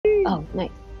Oh, nice.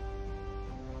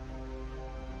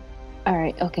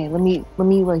 Alright, okay, let me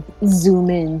like zoom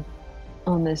in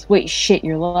on this. Wait, shit,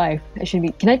 you're live. I should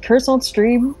be. Can I curse on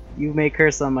stream? You may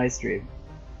curse on my stream.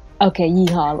 Okay,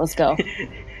 yeehaw, let's go.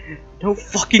 No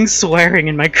fucking swearing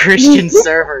in my Christian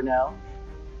server now.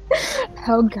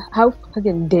 How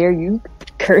fucking dare you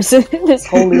curse in this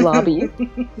holy lobby?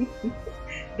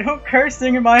 No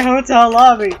cursing in my hotel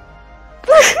lobby!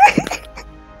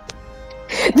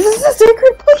 This is a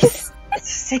sacred place! It's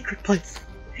a sacred place!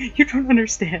 You don't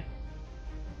understand.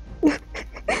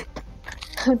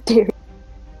 How dare you?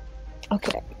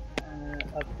 Okay.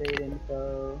 Update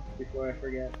info before I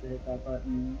forget to hit that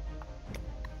button.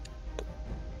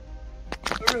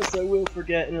 Or else I will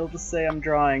forget and it'll just say I'm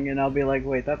drawing and I'll be like,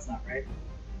 wait, that's not right.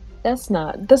 That's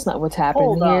not what's happening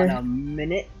Hold here. on a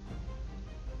minute.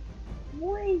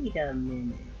 Wait a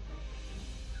minute.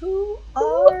 Who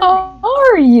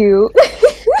are you?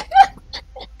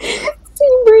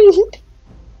 Same breed.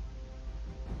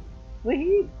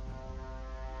 Wait.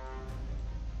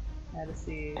 Had to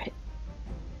see.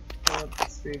 Pull up the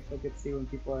stream so I could see when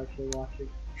people are actually watching.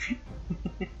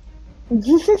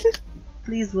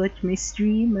 Please watch my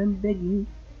stream, I'm begging.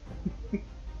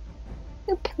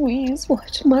 Please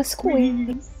watch my screen.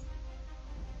 Please.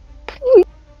 Please.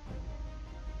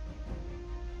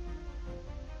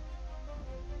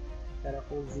 Got a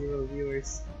whole 0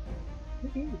 viewers.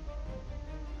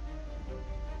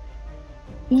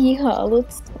 Yeehaw,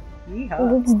 let's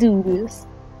do this.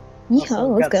 Yeehaw, Also,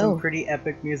 let's got go. some pretty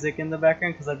epic music in the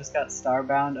background because I've just got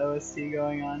Starbound OST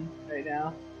going on right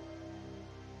now.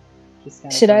 Just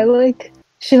kind of Should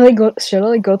I go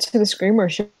to the screen, or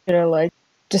should I like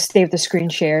just save the screen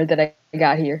share that I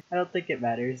got here? I don't think it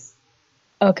matters.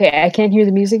 Okay, I can't hear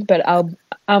the music, but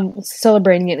I'm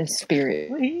celebrating it in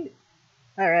spirit.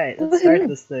 Alright, let's start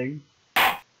this thing.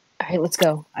 Alright, let's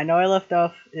go. I know I left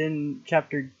off in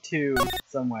chapter 2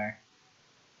 somewhere.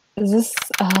 Is this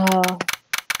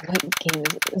what game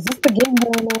is it? Is this the game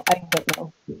that I know? I don't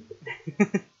know.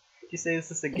 Did you say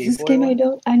this is a Game Is this Boy game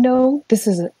one? I know? This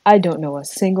is I don't know a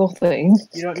single thing.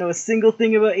 You don't know a single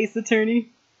thing about Ace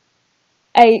Attorney?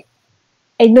 I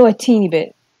know a teeny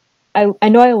bit. I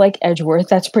know I like Edgeworth,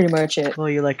 that's pretty much it. Well,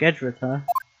 you like Edgeworth, huh?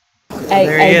 I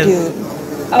is. do.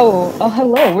 Oh,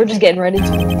 hello, we're just getting ready to...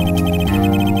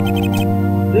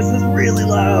 This is really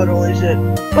loud, holy shit.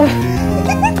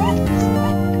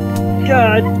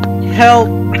 God, help!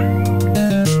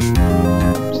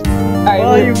 Alright,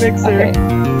 Volume mixer, okay.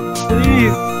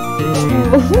 please!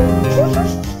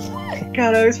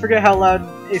 God, I always forget how loud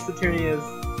Ace Attorney is.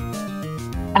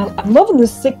 I'm loving the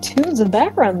sick tunes in the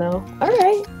background, though.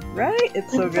 Alright. Right?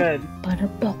 It's so good.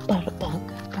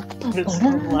 It's so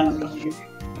loud.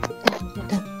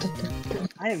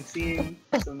 I am seeing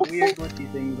some weird glitchy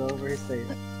things all over his face.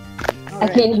 I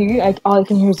can't hear you. All I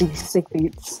can hear is these sick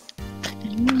beats.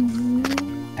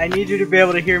 I need you to be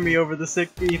able to hear me over the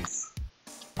sick beats.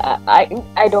 I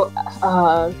don't.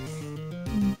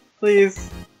 Please.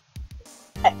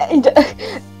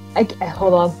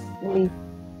 Hold on. Let me.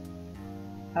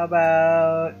 How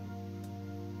about...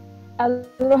 I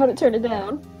don't know how to turn it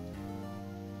down.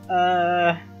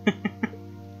 Ah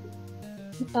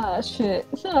shit.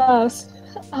 Ah shit.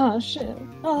 Ah shit,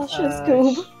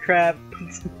 Scoob. Crap.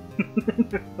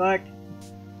 Fuck.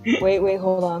 Wait,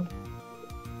 hold on.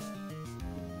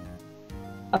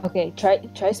 Okay,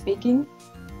 try speaking.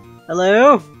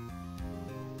 Hello?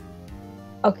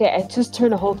 Okay, I just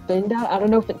turned the whole thing down. I don't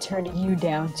know if it turned you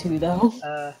down too, though.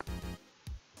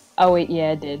 Oh wait,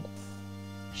 yeah, it did.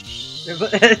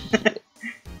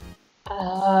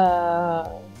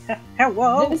 Hello?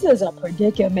 This is a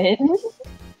predicament.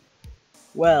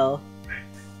 Well,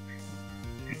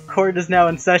 court is now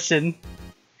in session,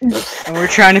 and we're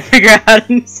trying to figure out how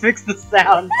to fix the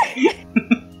sound.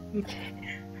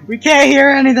 We can't hear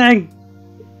anything!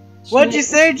 What'd you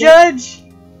say, Judge?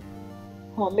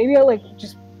 Hold on, maybe I like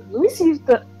just let me see if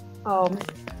the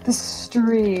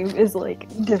stream is like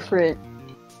different.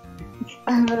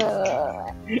 And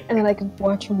then I can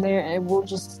watch from there, and we'll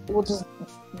just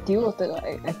deal with it.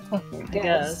 I fucking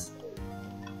guess.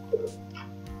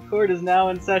 Court is now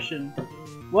in session.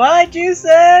 What'd you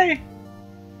say?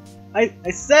 I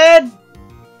said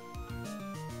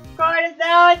court is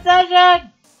now in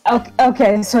session.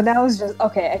 Okay, so now it's just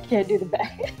okay. I can't do the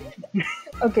back.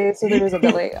 Okay, so there is a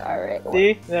delay. All right.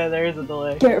 See, yeah, there is a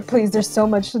delay. Garrett, please. There's so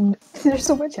much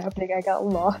happening. I got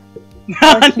lost.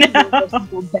 Oh, no.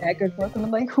 Go back and forth, and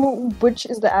I'm like, which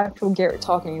is the actual Garrett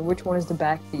talking, and which one is the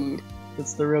back feed?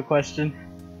 That's the real question.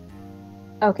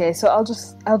 Okay, so I'll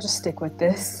just stick with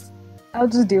this. I'll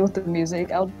just deal with the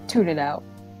music. I'll tune it out.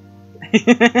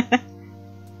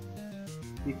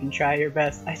 You can try your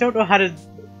best. I don't know how to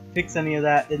fix any of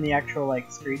that in the actual,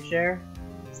 like, screen share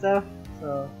stuff,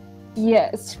 so...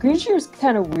 Yeah, screen share is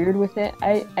kind of weird with it.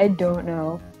 I don't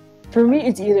know. For me,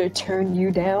 it's either turn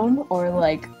you down or,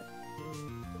 like...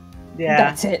 Yeah.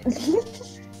 That's it.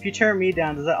 If you turn me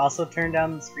down, does that also turn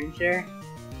down the screen share?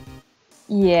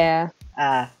 Yeah.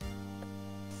 Ah.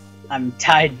 I'm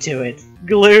tied to it.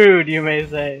 Glued, you may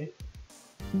say.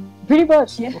 Pretty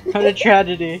much, yeah. What a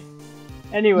tragedy.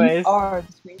 Anyways. You are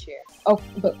the screen share. Oh,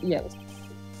 but yeah.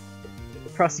 The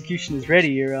prosecution is ready,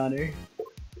 Your Honor.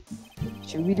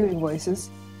 Should we do voices?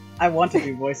 I want to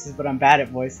do voices, but I'm bad at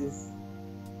voices.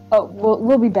 Oh,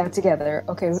 we'll be back together.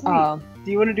 Okay, Sweet.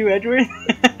 Do you want to do Edward?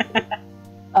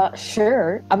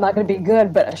 Sure. I'm not gonna be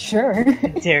good, but sure.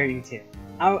 Dare you to.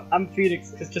 I'm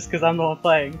Phoenix, just because I'm the one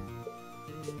playing.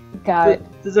 Got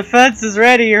it. The defense is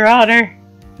ready, Your Honor!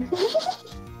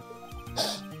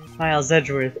 Miles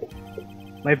Edgeworth.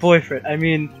 My boyfriend. I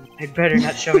mean, I'd better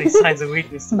not show any signs of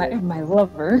weakness. My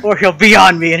lover. Or he'll be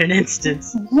on me in an instant.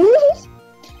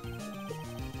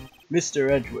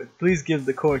 Mr. Edgeworth, please give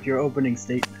the court your opening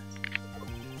statement.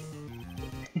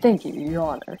 Thank you, Your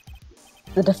Honor.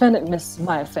 The defendant, Miss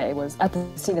Maya Fey, was at the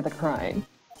scene of the crime.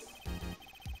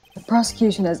 The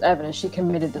prosecution has evidence she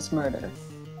committed this murder.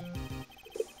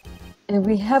 And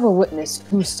we have a witness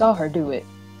who saw her do it.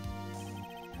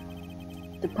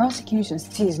 The prosecution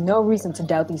sees no reason to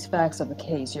doubt these facts of the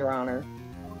case, Your Honor.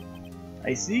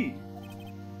 I see.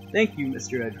 Thank you,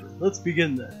 Mr. Edgeworth. Let's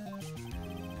begin then.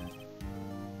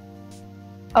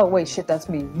 Oh wait, shit, that's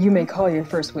me. You may call your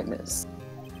first witness.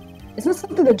 Isn't that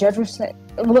something the judge would say?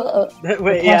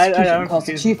 Wait, yeah, I calls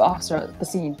the chief officer at the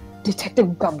scene,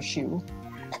 Detective Gumshoe.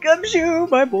 Gumshoe,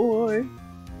 my boy!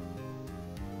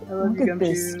 I love Look you, at Gumshoe.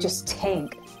 this, just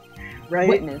tank. Right?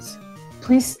 Witness,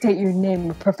 please state your name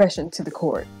and profession to the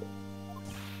court.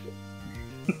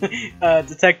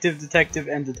 Detective,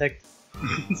 and detective.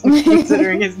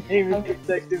 Considering his name is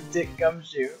Detective Dick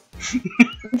Gumshoe.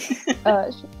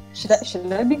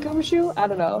 Should I be Gumshoe? I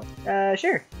don't know.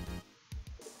 Sure.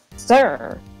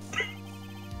 Sir.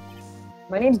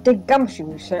 My name's Dick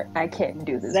Gumshoe, sir. I can't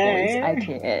do this voice. I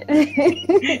can't.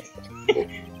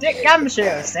 Dick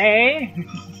Gumshoe, say?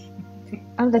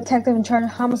 I'm detective in charge of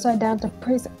homicide down to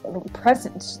present.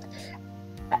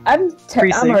 I'm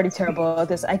already terrible at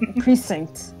this.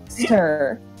 Precinct,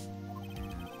 sir.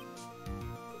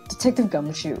 Detective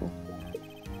Gumshoe.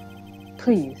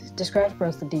 Please, describe for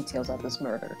us the details of this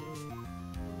murder.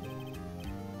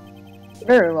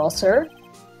 Very well, sir.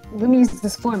 Let me use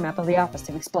this floor map of the office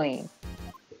to explain.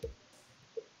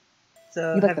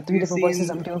 So, you like the 3 different voices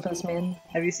I'm doing for this man?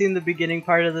 Have you seen the beginning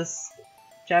part of this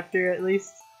chapter, at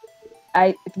least?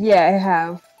 Yeah, I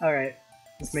have. Alright.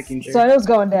 Just making sure. So I know it's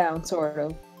going down, sort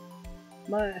of.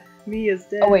 Me is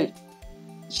dead. Oh wait.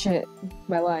 Shit.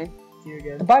 My line. You're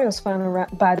good. The body was found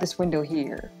by this window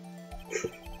here.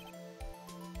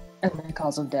 And the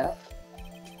cause of death.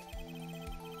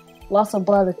 Loss of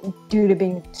blood due to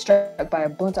being struck by a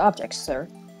blunt object, sir.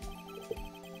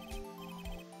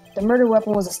 The murder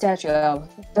weapon was a statue of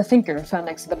the Thinker found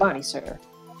next to the body, sir.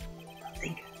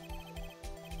 Thinker.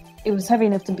 It was heavy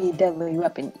enough to be a deadly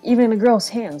weapon, even in a girl's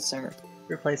hands, sir.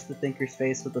 Replace the Thinker's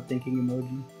face with the thinking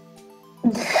emoji.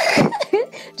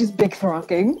 Just big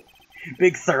thronking.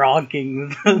 Big thronking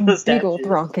with the statue. Big old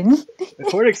thronking. The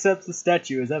court accepts the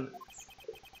statue as evidence.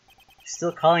 You're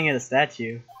still calling it a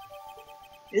statue.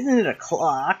 Isn't it a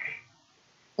clock?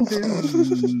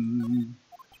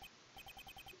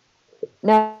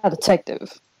 Now,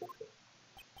 detective.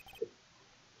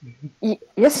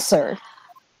 Yes, sir.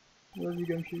 Love you,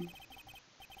 Gumshoe.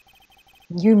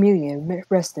 You immediately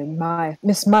arrested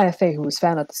Miss Maya Fey, who was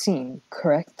found at the scene,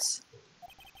 correct?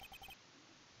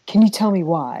 Can you tell me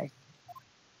why?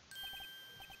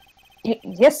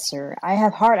 Yes, sir. I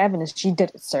have hard evidence she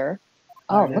did it, sir.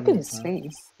 Oh, look at his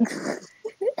face.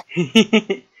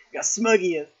 Got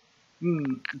smuggy.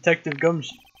 Detective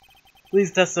Gumshoe.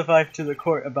 Please testify to the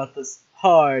court about this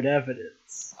hard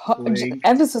evidence.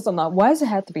 Emphasis on that. Why does it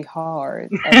have to be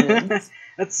hard evidence?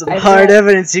 That's some hard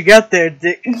evidence you got there,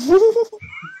 Dick.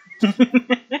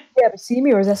 Yeah, but see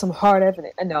me, or is that some hard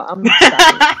evidence? No, I'm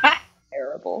not.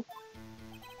 Terrible.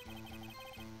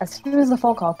 As soon as the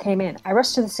phone call came in, I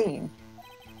rushed to the scene.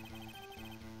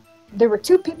 There were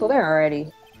 2 people there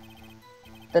already.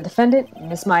 The defendant,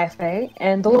 Miss Maya Fey,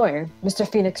 and the lawyer, Mr.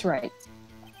 Phoenix Wright.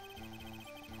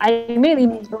 I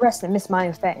immediately arrested Miss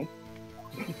Maya Fey.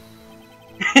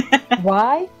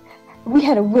 Why? We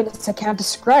had a witness account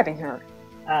describing her.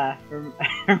 I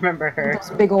remember her. Those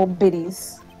big old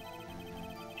biddies.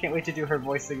 Can't wait to do her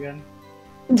voice again.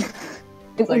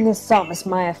 The witness saw Miss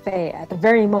Maya Fey at the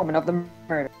very moment of the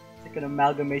murder. Like an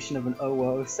amalgamation of an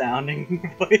oh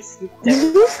sounding voice.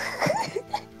 The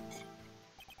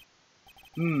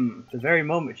very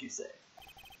moment, you say.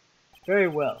 Very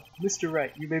well. Mr.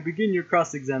 Wright, you may begin your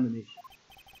cross-examination.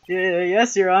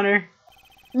 Yes, Your Honor.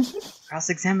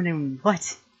 Cross-examining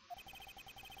what?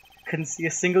 Couldn't see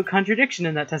a single contradiction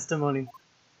in that testimony.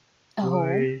 Oh.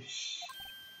 Whoosh.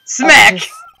 Smack!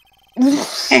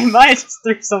 Hey, Maya just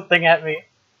threw something at me.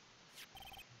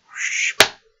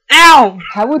 Ow!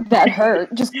 How would that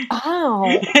hurt? Just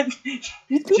ow!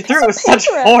 She threw it with such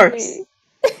force.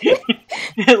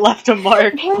 It left a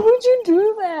mark. Why would you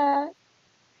do that?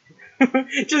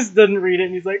 Just didn't read it,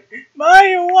 and he's like,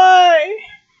 Maya, why?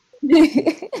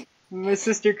 My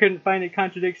sister couldn't find any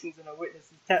contradictions in a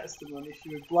witness's testimony.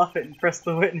 She would bluff it and press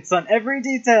the witness on every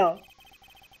detail.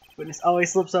 Witness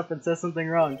always slips up and says something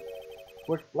wrong.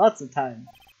 Worked lots of times.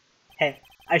 Hey,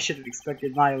 I should have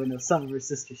expected Maya would know some of her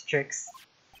sister's tricks.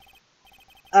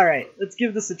 Alright, let's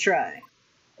give this a try.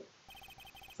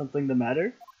 Something the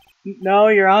matter? No,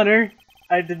 Your Honor.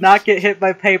 I did not get hit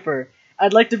by paper.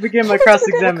 I'd like to begin my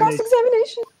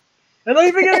cross-examination. I'd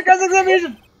like to begin a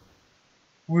cross-examination!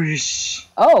 Whoosh.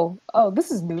 Oh,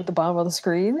 this is new at the bottom of the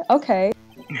screen. Okay.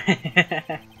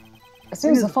 As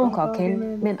soon as the phone call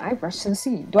came in, I rushed to the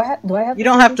scene. Do I have? You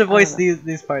don't have to voice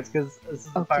these parts because this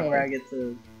is the part where I get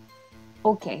to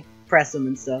press them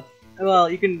and stuff. Well,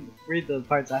 you can read the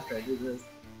parts after I do this.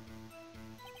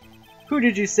 Who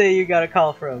did you say you got a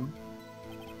call from?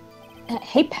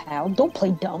 Hey pal, don't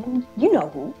play dumb. You know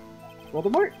who.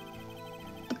 Voldemort?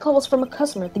 The call was from a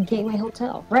customer at the Gateway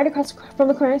Hotel, right across from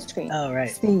the crime screen. Oh, right.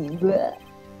 Scene.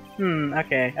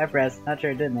 Okay, I pressed. Not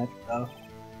sure it did much, though.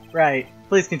 Right,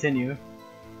 please continue.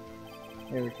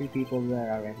 There were 2 people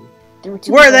there already. There were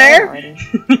 2 Were people there? Already.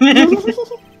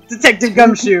 Detective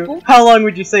Gumshoe, how long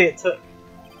would you say it took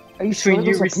Are you sure between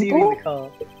you those are receiving people? the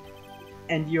call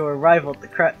and your arrival at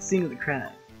the scene of the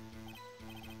crime?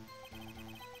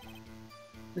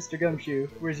 Mr. Gumshoe,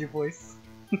 where's your voice?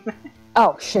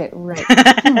 Oh shit! Right.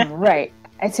 Right.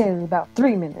 I'd say in about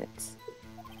 3 minutes.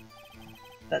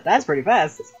 That's pretty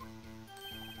fast.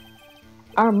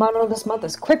 Our motto this month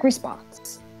is quick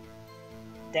response.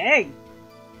 Dang.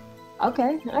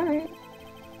 Okay, alright.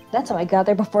 That's how I got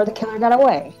there before the killer got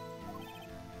away.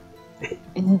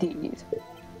 Indeed.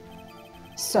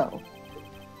 So,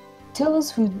 tell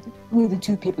us who the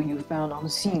 2 people you found on the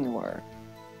scene were.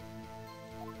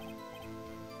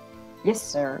 Yes,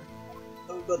 sir.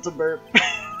 I'm about to burp.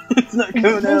 It's not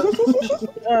coming out.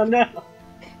 Oh no.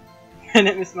 And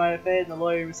it Miss Maya Fey and the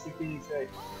lawyer Mr. Phoenix Wright.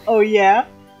 Oh yeah?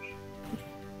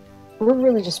 We're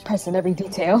really just pressing every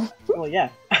detail. Well, yeah.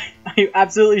 Are you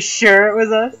absolutely sure it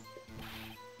was us?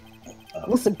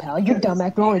 Listen, pal, your dumb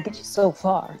act will only get you so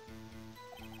far.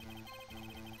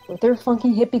 With their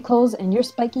funky hippie clothes and your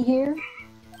spiky hair,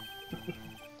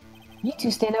 you 2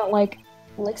 stand out like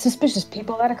suspicious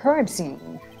people at a crime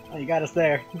scene. Oh, you got us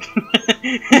there.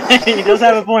 He does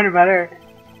have a point about her.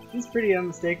 She's pretty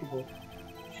unmistakable.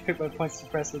 She picked my points to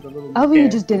press with a little. Oh, you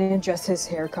just didn't address his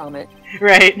hair comment.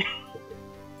 Right.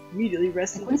 Immediately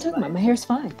rested. What are you talking about? My hair's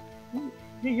fine.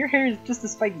 Yeah, your hair is just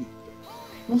as spiky.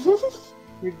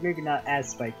 Maybe not as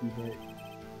spiky, but.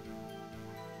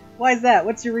 Why is that?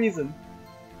 What's your reason?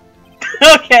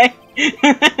 Okay.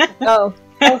 Oh.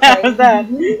 Okay. How was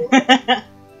that?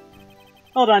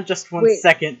 Hold on, just one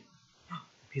second.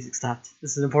 Music stopped.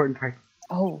 This is an important part.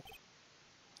 Oh.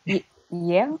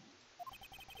 Yeah?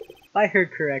 If I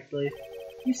heard correctly,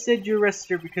 you said you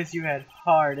arrested her because you had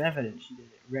hard evidence she did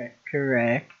it,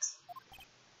 correct?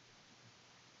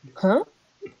 Huh?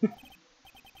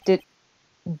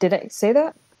 Did I say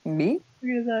that? Me?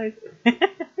 Look at his eyes.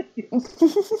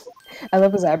 I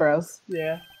love his eyebrows.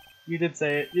 Yeah. You did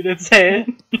say it. You did say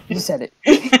it. You said it.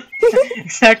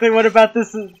 Exactly what about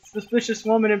this suspicious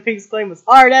woman in Pink's claim was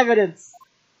hard evidence?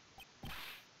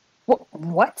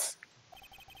 What?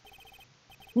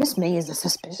 Miss May isn't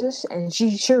suspicious, and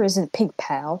she sure isn't Pink,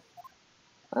 pal.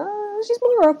 She's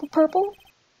more purple.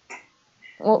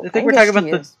 Well, I think we're talking about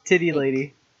the titty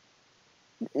lady.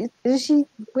 Is she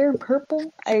wearing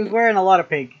purple? She was wearing a lot of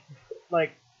pink.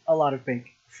 Like, a lot of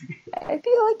pink. I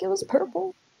feel like it was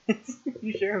purple.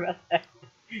 You sure about that?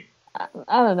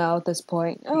 I don't know at this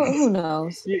point. Oh, who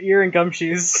knows? You're in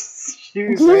Gumshoe's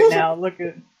shoes right now. Look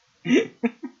at...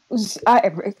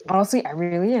 Honestly, I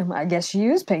really am. I guess she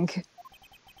is pink.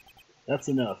 That's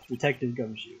enough, Detective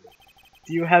Gumshoe.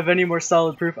 Do you have any more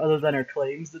solid proof other than her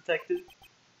claims, Detective?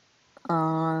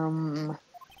 I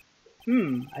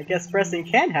guess pressing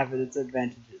can have its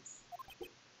advantages.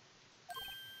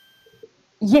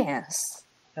 Yes.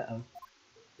 Uh-oh.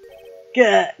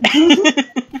 Good.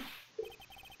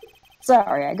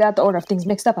 Sorry, I got the order of things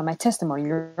mixed up on my testimony,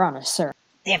 Your Honor, sir.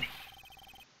 Damn it.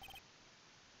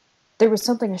 There was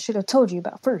something I should have told you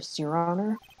about first, Your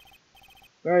Honor.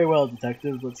 Very well,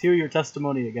 Detective. Let's hear your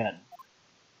testimony again.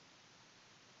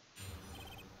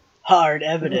 Hard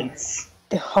evidence.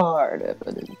 The hard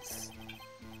evidence.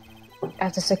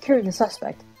 After securing the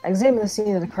suspect, I examined the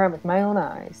scene of the crime with my own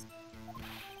eyes.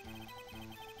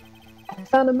 I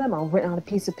found a memo written on a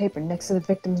piece of paper next to the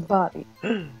victim's body.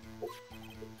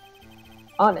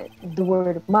 On it, the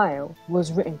word Mayo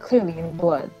was written clearly in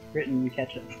blood. Written in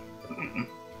ketchup.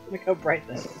 Look how bright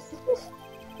that is.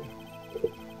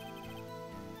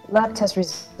 Lab test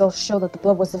results show that the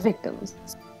blood was the victim's.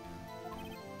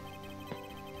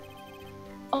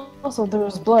 Also, there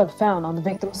was blood found on the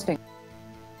victim's finger.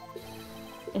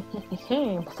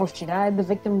 Before she died, the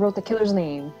victim wrote the killer's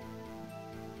name.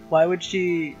 Why would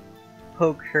she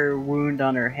poke her wound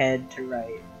on her head to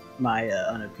write Maya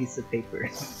on a piece of paper?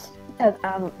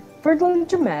 Further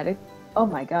dramatic. Oh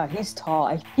my god, he's tall.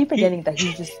 I keep forgetting that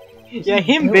he's just... Yeah,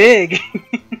 him big!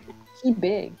 He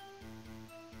big.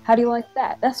 How do you like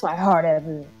that? That's my hard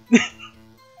evidence.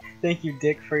 Thank you,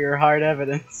 Dick, for your hard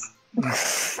evidence.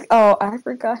 Oh, I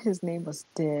forgot his name was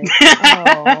Dick.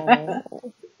 Oh.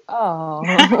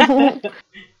 Oh.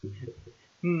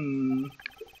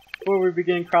 Before we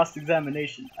begin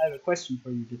cross-examination, I have a question for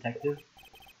you, Detective.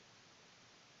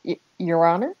 Your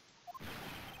Honor?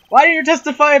 Why didn't you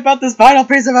testify about this vital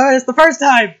piece of evidence the first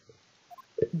time?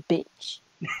 Bitch.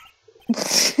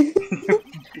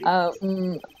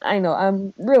 I know,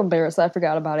 I'm real embarrassed I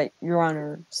forgot about it, Your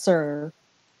Honor, sir.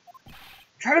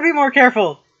 Try to be more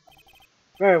careful!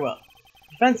 Very well.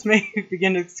 Defense may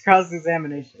begin its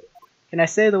cross-examination. Can I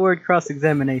say the word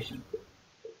cross-examination?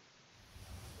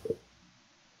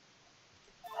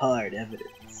 Hard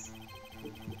evidence.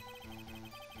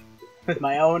 With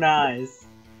my own eyes.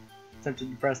 Tempted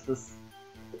to press this.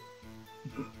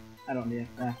 I don't need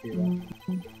to after that.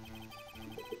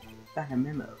 Found a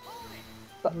memo.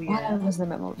 But why was the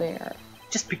memo there?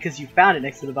 Just because you found it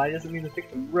next to the body doesn't mean the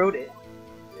victim wrote it.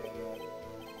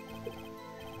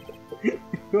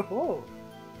 Oh.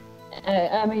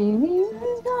 I mean,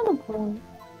 he's got a point.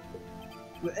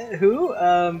 Who?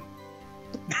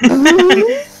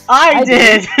 I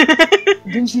did!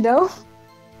 Didn't you know?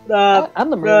 I'm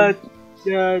the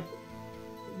murderer.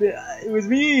 It was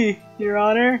me, Your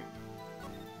Honor.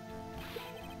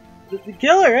 The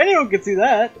killer, anyone could see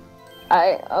that.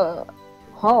 Oh.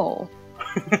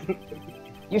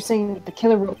 You're saying that the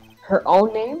killer wrote her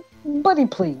own name? Buddy,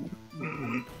 please.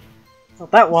 It's not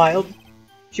that wild.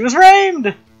 She was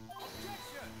framed!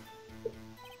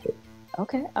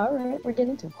 Okay, alright, we're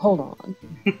getting to it. Hold on.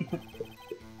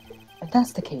 If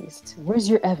that's the case, where's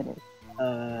your evidence?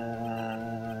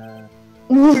 Huh.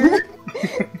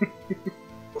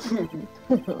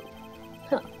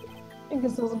 I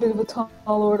guess that was a bit of a tall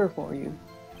order for you.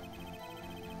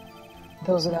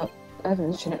 Those without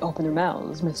evidence shouldn't open their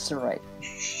mouths, Mr. Wright.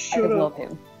 I love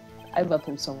him. I love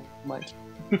him so much.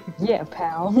 Yeah,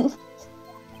 pal.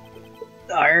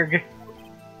 Arg.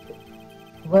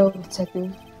 Well,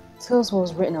 Detective, tell us what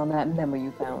was written on that memo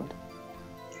you found.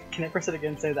 Can I press it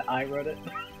again and say that I wrote it?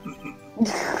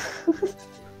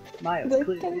 Maya's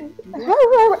clear.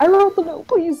 I wrote the note,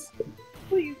 please.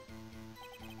 Please.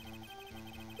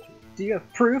 Do you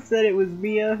have proof that it was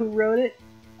Mia who wrote it?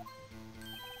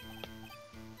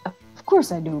 Of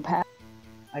course I do, Pat.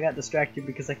 I got distracted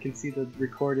because I can see the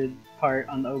recorded part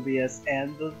on the OBS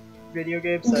and the video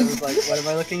game, so I was like, what am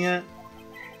I looking at?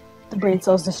 The brain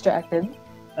cell's distracted.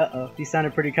 Uh-oh, he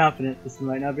sounded pretty confident. This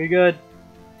might not be good.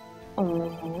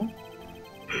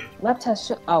 Lab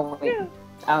test oh, wait. Yeah.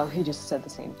 Oh, he just said the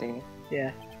same thing.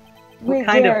 Yeah. Wait,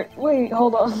 wait,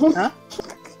 hold on. Huh?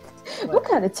 What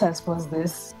kind of test was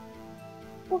this?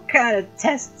 What kind of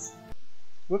tests?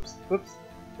 Whoops.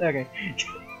 Okay.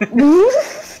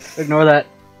 Ignore that.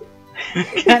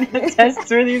 What kind of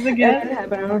tests were these again? Yeah,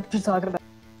 but I don't know what you're talking about.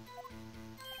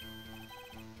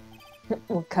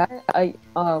 Okay,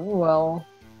 well...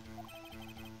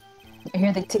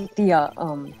 Here they take the,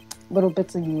 little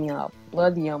bits of the,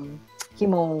 blood, the,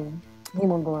 hemoglobins?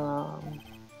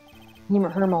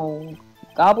 Hemoglobin?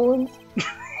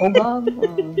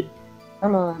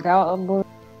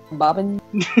 Bobbin?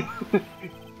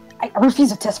 I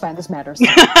refuse to testify in this matter. So.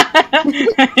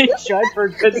 Tried for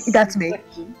a good That's me.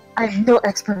 I'm no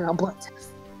expert on blood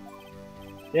tests.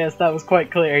 Yes, that was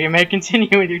quite clear. You may continue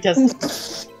with your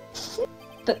testimony.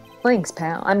 Thanks,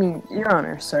 pal. I mean, Your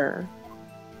Honor, sir.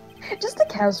 Just a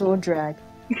casual drag.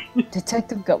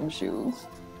 Detective Gumshoe.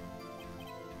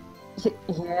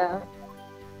 Yeah.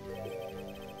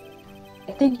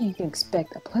 I think you can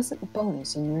expect a pleasant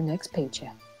bonus in your next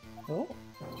paycheck. Oh.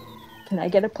 Can I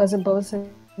get a pleasant bonus in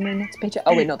my next paycheck?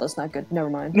 Oh wait, no, that's not good. Never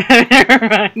mind. Never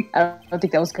mind. I don't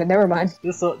think that was good. Never mind.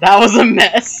 That was a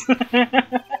mess.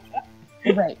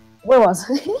 Right. Where was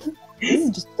I? This is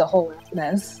just a whole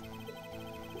mess.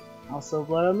 Also,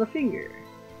 blood on the finger.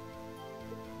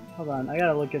 Hold on, I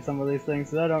gotta look at some of these things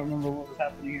because I don't remember what was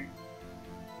happening here.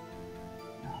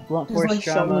 Blunt force Like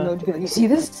trauma. you see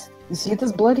this? You see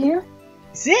this blood here?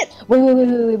 See it?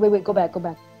 Wait, go back.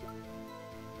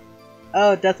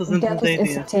 Oh, death was Death was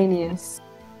instantaneous. instantaneous.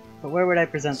 But where would I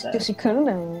present that? She couldn't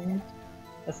have.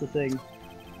 That's the thing.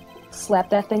 Slap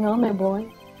that thing on there, boy.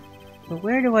 But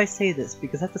where do I say this?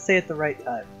 Because I have to say it the right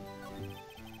time.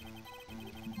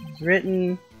 It's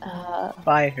written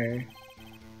by her.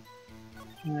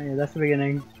 Oh yeah, that's the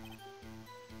beginning.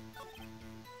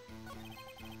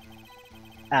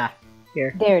 Ah,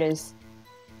 here. There it is.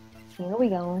 Here we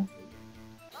go.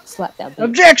 Slap that bitch.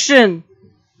 Objection!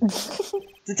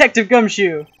 Detective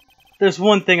Gumshoe! There's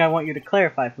one thing I want you to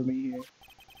clarify for me here.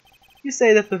 You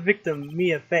say that the victim,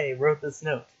 Mia Fey, wrote this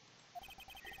note.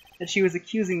 That she was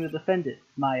accusing the defendant,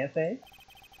 Maya Fey?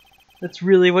 That's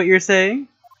really what you're saying?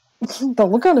 The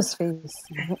look on his face.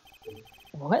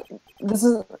 What? This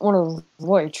is one of those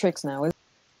lawyer tricks now, isn't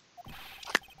it?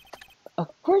 Of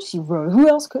course you wrote it. Who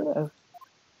else could have?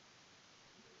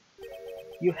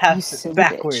 You have You it silly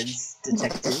backwards,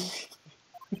 detective.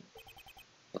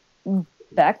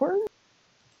 Backwards?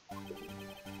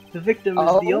 The victim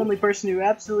is the only person who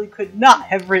absolutely could not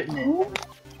have written it.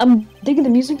 I'm digging the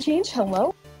music change.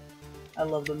 Hello? I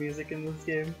love the music in this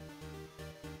game.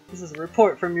 This is a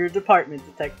report from your department,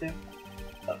 detective.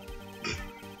 Oh.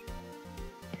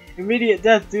 Immediate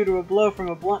death due to a blow from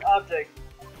a blunt object.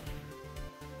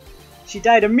 She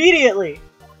died immediately!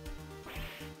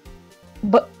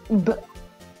 But...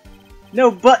 No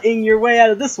butting your way out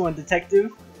of this one,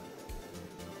 detective!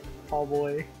 Tall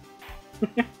boy.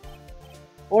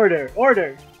 Order!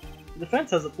 Order! The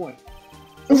defense has a point.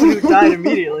 Someone who died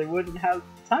immediately wouldn't have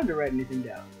time to write anything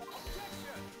down.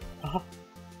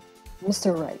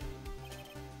 Mr. Wright,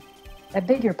 I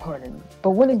beg your pardon,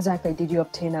 but when exactly did you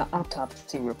obtain an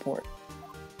autopsy report?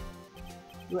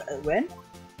 When?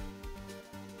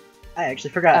 I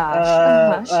actually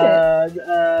forgot. Shit.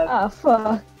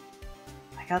 Fuck.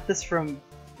 I got this from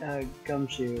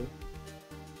Gumshoe.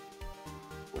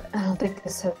 I don't think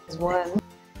this has one.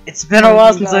 It's been a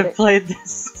while since I've played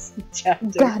this chapter.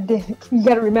 God damn it. You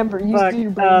gotta remember, use your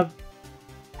brain.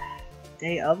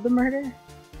 Day of the murder?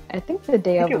 I think the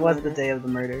day of the murder. I think it was the day of the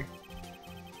murder.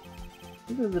 I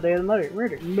think it was the day of the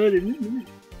murder.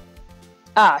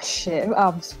 Ah, shit.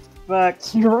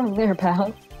 Fuck. You're wrong there,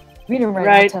 pal. We didn't write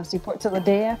an autopsy report till the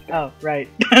day after. Oh, right.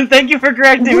 Thank you for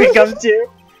correcting me, Gumshoe.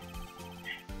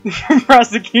 From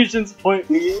prosecution's point of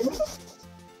view.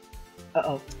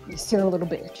 Uh-oh. You're still a little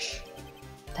bitch.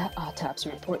 That autopsy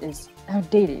report is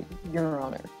outdated, Your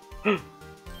Honor.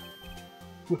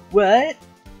 What?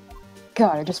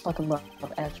 God, I just fucking love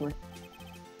it, actually.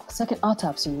 A second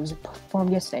autopsy was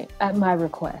performed yesterday, at my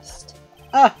request.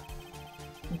 Ah!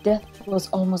 Death was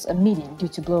almost immediate due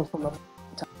to blow from a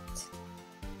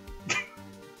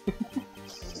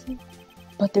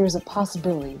but there is a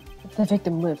possibility that the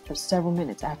victim lived for several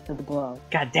minutes after the blow.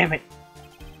 God damn it.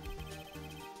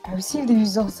 I received the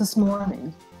results this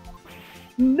morning.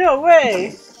 No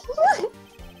way!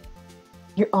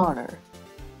 Your Honor,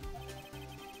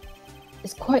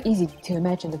 it's quite easy to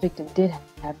imagine the victim did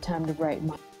have time to write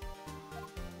my...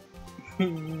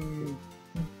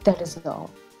 That is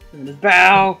all.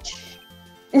 Bow!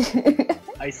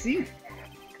 I see.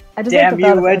 I just damn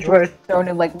you, Edgeworth! Throwing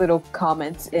in like little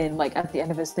comments in like at the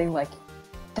end of his thing, like,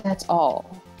 that's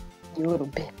all. You little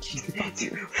bitch. Fuck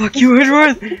you. Fuck you,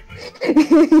 Edgeworth!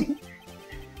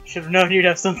 Should have known you'd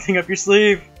have something up your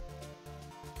sleeve.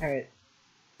 Alright.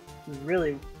 This is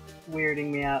really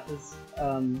weirding me out. This,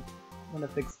 I'm gonna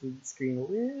fix the screen a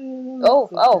little.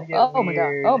 Oh my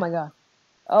god. Oh my god.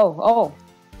 Oh.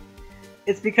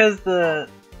 It's because the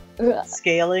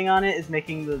scaling on it is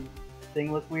making the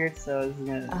thing look weird, so this is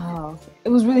gonna... Oh. It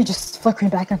was really just flickering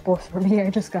back and forth for me. I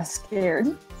just got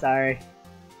scared. Sorry.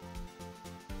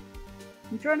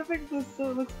 I'm trying to fix this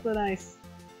so it looks so nice.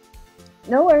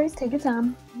 No worries, take your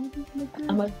time.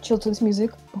 I'm gonna chill to this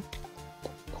music.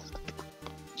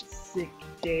 Sick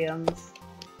jams.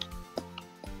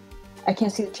 I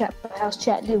can't see the chat, but how's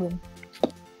chat doing?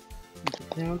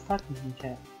 No one's talking in the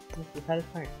chat. That's the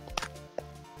saddest part.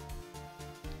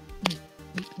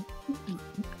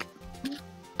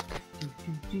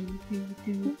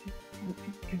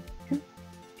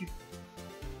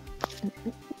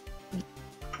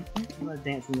 I'm gonna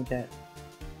dance in the chat.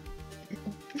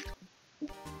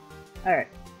 Alright.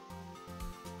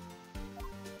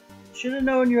 Should have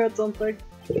known you had something.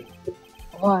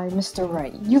 Why, Mr.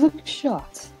 Wright, you look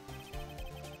shocked.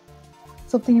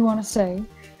 Something you want to say?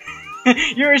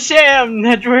 You're a sham,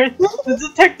 Edward! The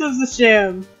detective's a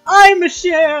sham! I'm a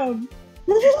sham!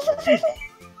 I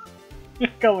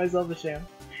call myself a sham.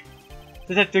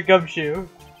 Detective Gumshoe.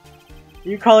 Are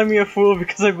you calling me a fool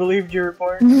because I believed your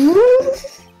report?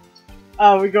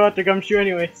 Oh, we go after Gumshoe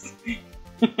anyways.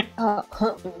 Huh?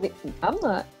 I'm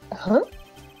not. Huh?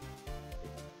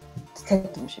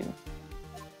 Detective Gumshoe.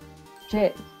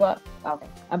 Shit, what? Okay,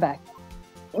 I'm back.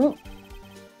 Ooh.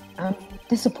 I'm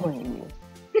disappointed in you.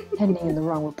 Handing in the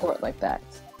wrong report like that.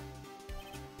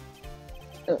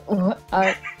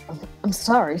 I'm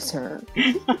sorry, sir.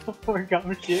 Poor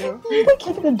Gumshoe. You're like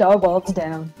kicking the dog balls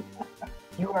down.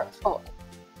 You are at fault.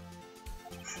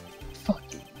 Fuck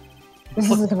you. This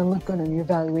isn't gonna look good on your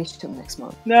evaluation next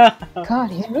month. No.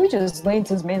 God, he really just laid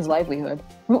into this man's livelihood.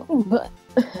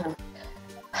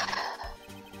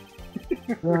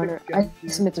 Your Honor, I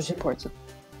submit this report to.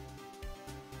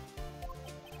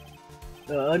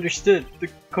 Understood. The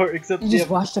court accepts. You just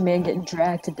watched a man getting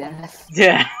dragged to death.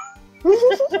 Yeah.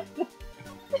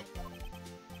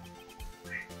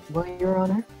 Well, Your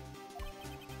Honor,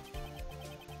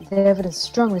 the evidence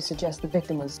strongly suggests the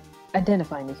victim was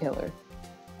identifying the killer.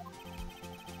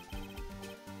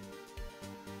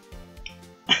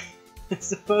 I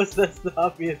suppose that's the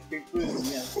obvious conclusion,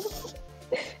 yes.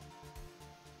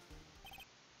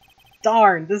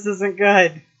 Darn, this isn't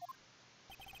good.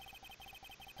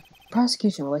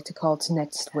 Prosecution would like to call its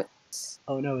next witness.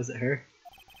 Oh no, is it her?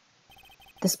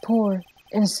 This poor,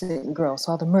 innocent girl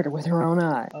saw the murder with her own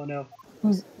eye. Oh no.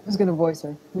 Who's gonna voice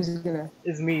her? Who's gonna...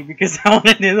 It's me, because I want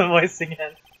to do the voice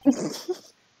again.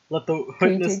 Let the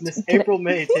witness, Miss April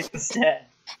May, take the stand.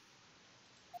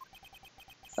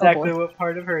 Exactly what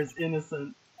part of her is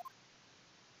innocent?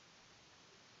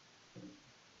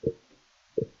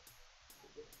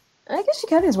 I guess she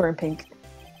kinda is wearing pink.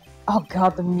 Oh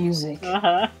god, the music.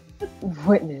 Uh-huh.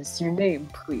 Witness, your name,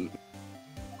 please.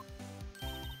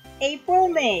 April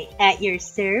May, at your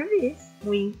service.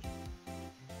 Wink.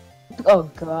 Oh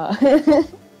god.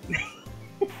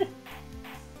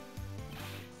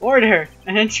 Order!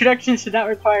 An introduction should not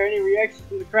require any reaction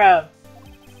from the crowd.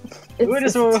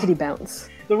 It's a titty bounce.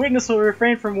 The witness will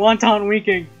refrain from wanton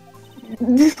winking.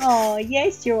 Oh,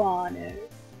 yes, Your Honor.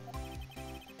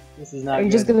 This is not Are you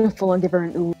good. just gonna full on give her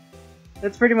an ooh?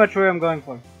 That's pretty much where I'm going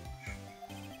for.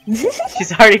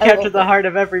 She's already captured the heart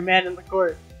of every man in the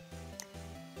court.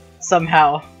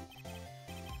 Somehow.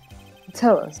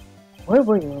 Tell us, where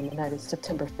were you on the night of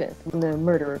September 5th when the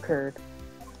murder occurred?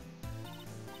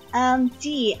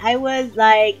 Gee, I was,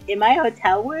 like, in my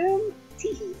hotel room?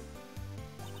 Teehee.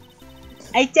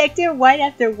 I checked her right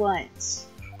after lunch.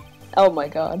 Oh my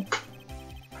god.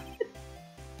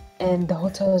 And the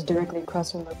hotel is directly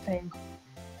across from the thing.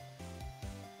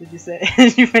 Did you say?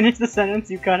 Did you finish the sentence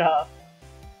you cut off?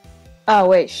 Oh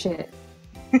wait, shit.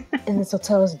 And this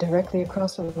hotel is directly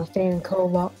across from the Fan Co.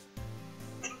 Law.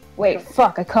 Wait,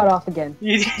 fuck, I cut off again.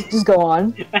 You Just go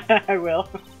on. I will.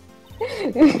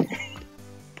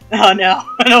 Oh no,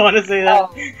 I don't want to say that.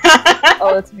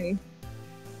 Oh, it's me.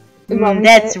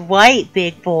 That's right,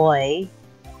 big boy.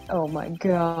 Oh my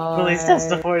god. Please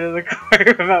testify to the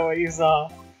court about what you saw.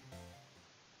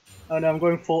 Oh no, I'm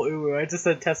going full uwu. I just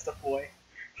said testify.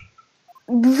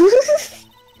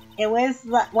 It was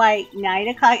like 9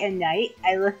 o'clock at night.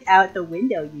 I looked out the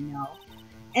window, you know.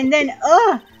 And then,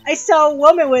 I saw a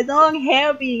woman with long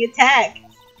hair being attacked.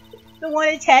 The one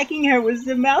attacking her was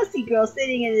the mousy girl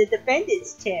sitting in the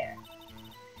defendant's chair.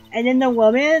 And then the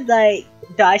woman, like,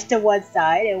 dodged to one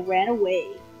side and ran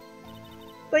away.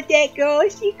 But that girl,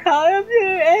 she caught up to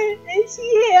her and she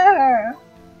hit her.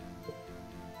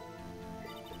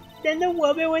 Then the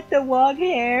woman with the long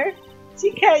hair,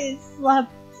 she kind of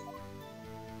slumped.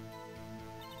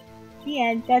 The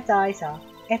end, that's all I saw.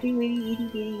 Every witty, itty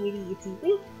bitty, witty, itsy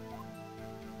wink.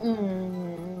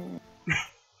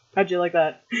 How'd you like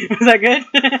that? Was that good?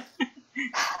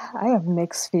 I have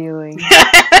mixed feelings.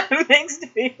 Mixed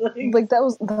feelings. Like that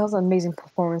was an amazing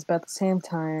performance, but at the same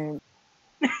time,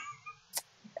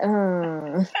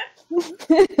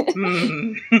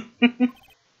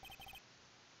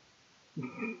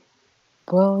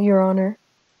 Well, Your Honor.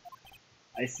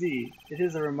 I see. It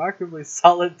is a remarkably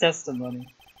solid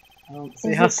testimony. I don't see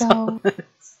Is how it solid it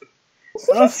is.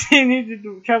 I don't see a need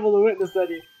to travel to witness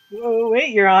study. Oh,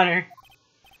 wait, Your Honor.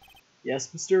 Yes,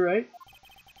 Mr. Wright?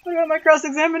 What about my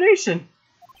cross-examination?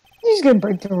 You're just gonna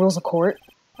break the rules of court.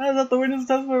 I thought the witness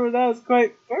testimony was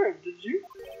quite firm, did you?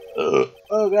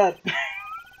 Oh god.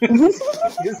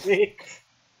 Excuse me.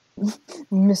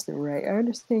 Mr. Wright, I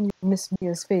understand you Miss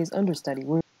Mia's phase understudy.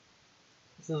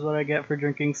 This is what I get for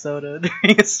drinking soda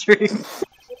during a stream.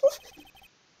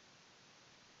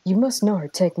 You must know her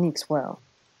techniques well.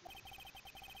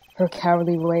 Her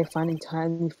cowardly way of finding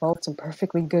tiny faults and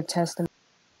perfectly good testimony.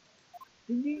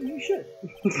 You should.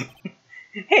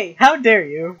 Hey, how dare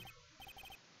you?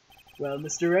 Well,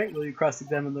 Mr. Wright, will you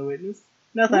cross-examine the witness?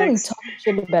 No thanks. Talk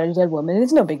shit about a dead woman.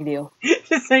 It's no big deal.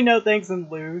 Just say no thanks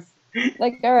and lose.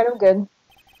 Like, alright, I'm good.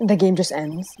 The game just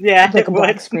ends. Yeah, like a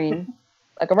black screen.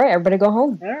 Like, alright, everybody go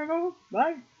home. I don't know.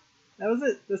 Bye. That was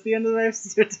it. That's the end of the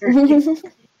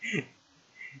episode.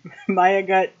 Maya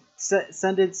got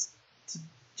sentenced to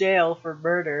jail for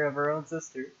murder of her own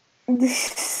sister.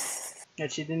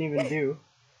 That she didn't even do.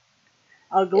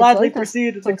 I'll gladly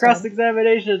proceed with the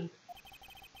cross-examination.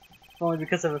 Only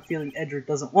because I have a feeling Edric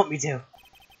doesn't want me to.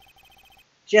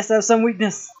 She has to have some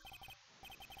weakness.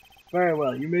 Very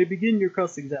well, you may begin your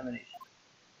cross-examination.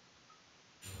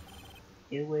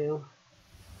 You will.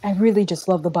 I really just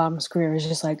love the bottom screen. It's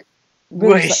just like,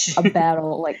 really just like a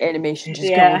battle, like animation just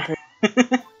going through.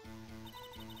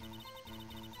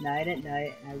 Night at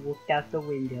night, I looked out the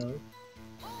window.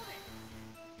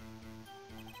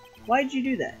 Why'd you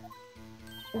do that?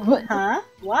 What? Huh?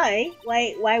 Why?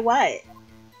 Why what?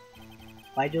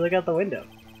 Why'd you look out the window?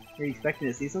 Were you expecting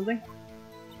to see something?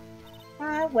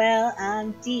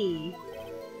 Well, D.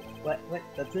 What?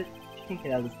 That's it? You can't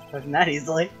get out of this question that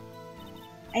easily.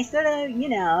 I sort of, you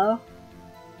know,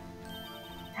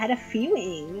 had a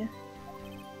feeling.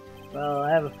 Well,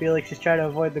 I have a feeling she's trying to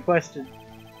avoid the question.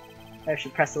 I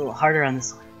should press a little harder on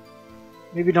this one.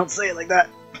 Maybe don't say it like that.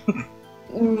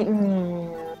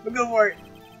 But go for it.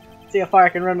 See how far I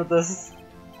can run with this.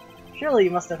 Surely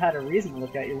you must have had a reason to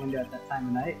look out your window at that time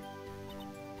of night.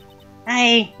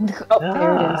 Oh,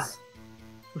 there it is.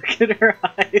 Look at her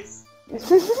eyes.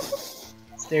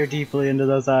 Stare deeply into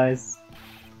those eyes.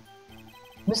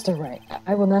 Mr. Wright,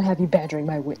 I will not have you badgering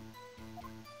my wit.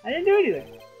 I didn't do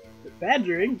anything. But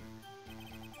badgering?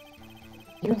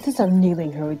 You insist on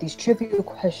kneeling her with these trivial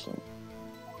questions.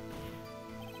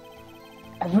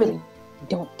 I really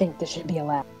don't think this should be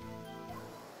allowed.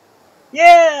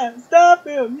 Yeah! Stop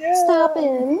him! Yeah! Stop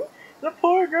him! The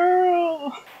poor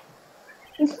girl!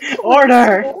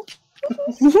 Order!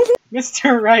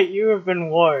 Mr. Wright, you have been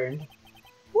warned.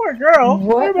 Poor girl?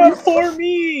 What about poor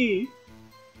me?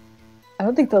 I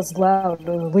don't think that's allowed in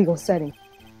a legal setting.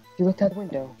 You looked out the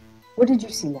window. What did you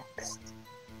see next?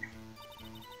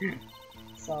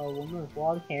 Saw a woman with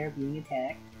long hair being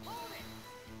attacked.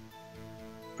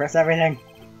 Press everything.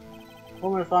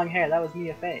 Woman with long hair, that was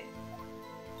Mia Fey.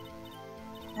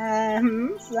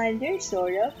 Slender,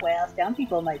 sort of. Well, some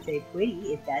people might say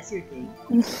pretty, if that's your thing.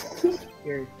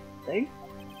 Your thing?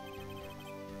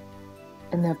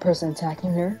 And that person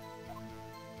attacking her?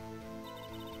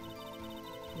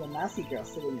 The mousy girl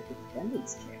sitting at the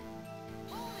defendant's chair.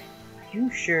 Are you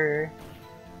sure?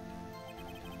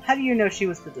 How do you know she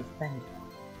was the defendant?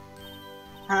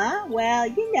 Huh? Well,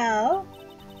 you know,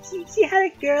 she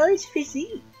had a girlish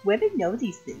physique. Women know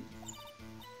these things.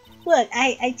 Look,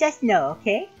 I just know,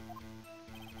 okay?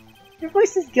 Your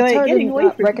voice is getting away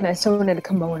from me. Recognize someone in a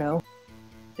kimono.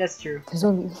 That's true. There's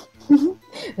only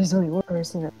one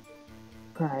person at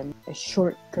crime, a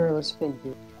short, girlish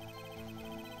figure.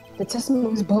 The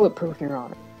testimony is bulletproof, Your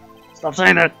Honor. Stop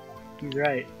saying that. He's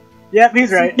right. Yep,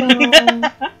 he's right.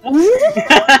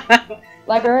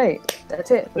 Like, alright, that's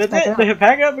it. That's it.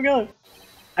 Pack it up and go.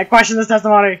 I question this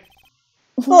testimony.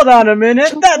 Hold on a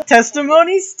minute. That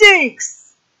testimony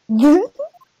stinks. Well,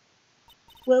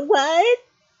 what?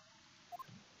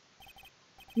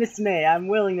 Miss May, I'm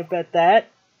willing to bet that.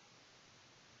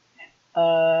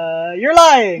 You're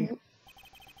lying.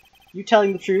 You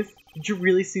telling the truth? Did you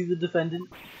really see the defendant?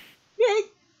 Yeah.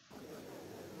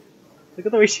 Look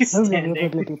at the way she's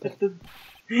standing.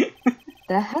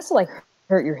 That has to, like,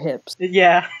 hurt your hips.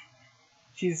 Yeah.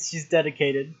 She's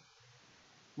dedicated.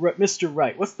 Mr.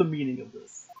 Wright, what's the meaning of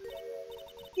this?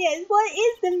 Yes, what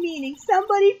is the meaning?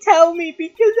 Somebody tell me,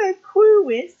 because I'm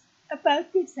clueless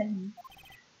about this.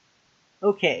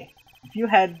 Okay, if you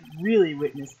had really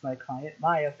witnessed my client,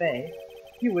 Maya Fey,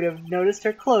 you would have noticed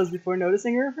her clothes before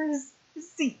noticing her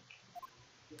physique.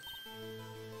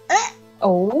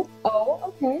 Oh,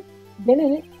 okay. Been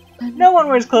in it. No one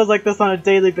wears clothes like this on a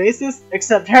daily basis,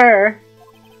 except her.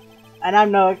 And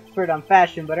I'm no expert on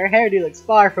fashion, but her hairdo looks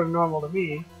far from normal to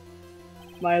me.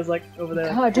 Maya's like over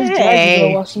there. God, just judge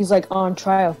her while she's like on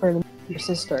trial for her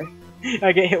sister.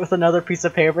 I get hit with another piece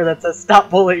of paper that says, "Stop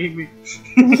bullying me."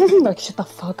 Like, shut the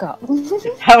fuck up.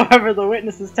 However, the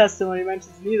witness's testimony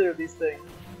mentions neither of these things.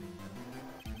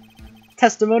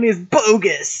 testimony is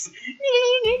bogus!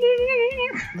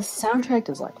 The soundtrack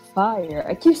is like fire.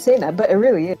 I keep saying that, but it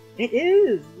really is. It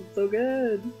is! It's so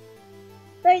good.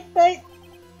 But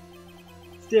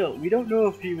Still, we don't know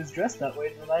if he was dressed that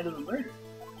way the night of the murder.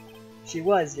 She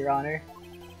was, Your Honor.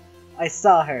 I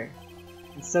saw her.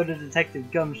 And so did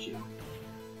Detective Gumshoe.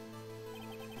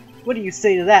 What do you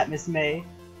say to that, Miss May?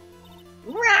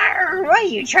 Rawr, what are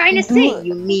you trying to say,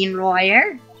 you mean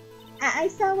lawyer? I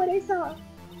saw what I saw.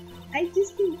 I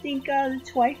just didn't think all the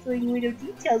trifling little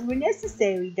details were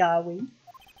necessary, Darwin.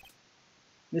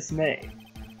 Miss May,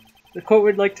 the court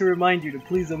would like to remind you to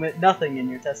please omit nothing in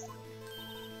your testimony.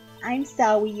 I'm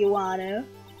sorry, Your Honor.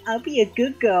 I'll be a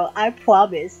good girl, I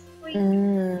promise.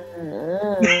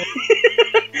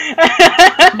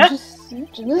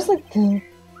 Just like, can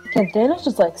Thanos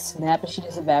just like snap and she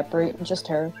just evaporate and just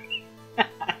her?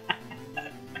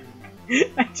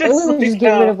 Just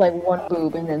get rid of like one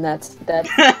boob and then that's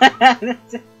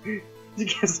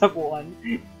Just gives up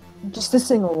one. just a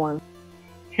single one.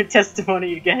 Your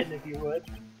testimony again, if you would.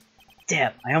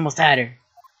 Damn, I almost had her.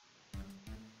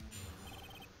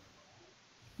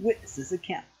 Witness's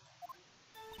account.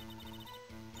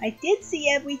 I did see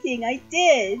everything, I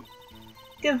did.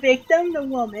 The victim, the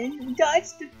woman,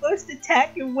 dodged the first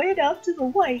attack and went up to the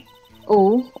white.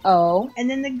 Oh. And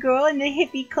then the girl in the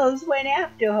hippie clothes went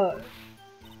after her.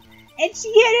 And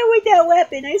she hit her with that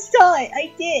weapon, I saw it,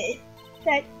 I did.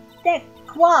 That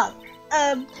clock,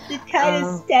 the kind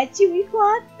of statue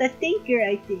clock, the thinker,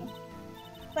 I think.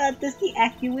 Well, does the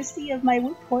accuracy of my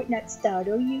report not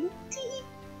startle you?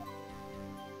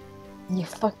 You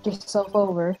fucked yourself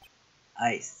over.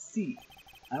 I see.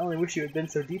 I only wish you had been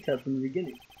so detailed from the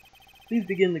beginning. Please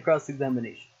begin the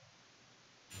cross-examination.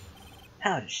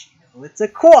 How does she know it's a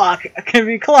clock? I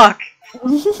mean clock!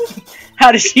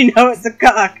 How does she know it's a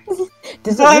cock?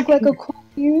 Does it look like a clock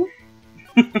to you?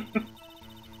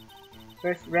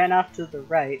 First ran off to the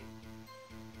right.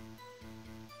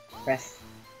 Press.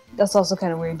 That's also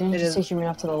kind of weird. Didn't you It just is. say she ran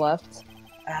off to the left?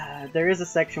 There is a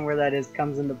section where that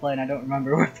comes into play and I don't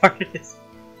remember what part it is.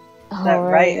 Oh, That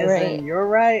right is right. in your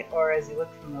right, or as you look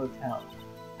from the hotel?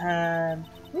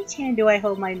 Which hand do I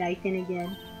hold my knife in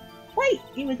again? White!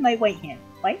 It was my white hand.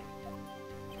 White?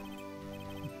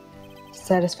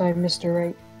 Satisfied, Mr.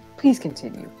 Right. Please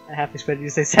continue. I half expected you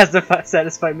to say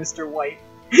satisfy Mr. White.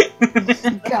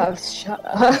 God, shut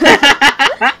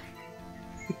up.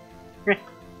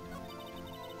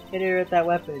 Hit her with that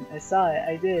weapon. I saw it.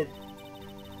 I did.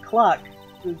 Clock.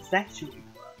 It's actually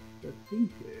clock. The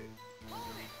thinker.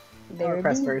 There it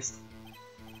Press is. first.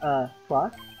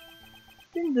 Clock?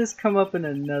 Didn't this come up in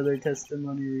another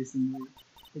testimony recently?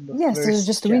 In the Yes, it was first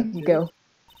just a week chapter?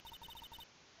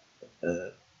 ago.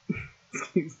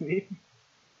 Excuse me.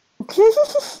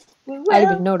 I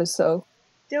didn't notice so.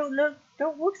 Don't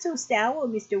look so sour,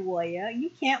 Mr. Warrior. You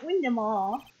can't win them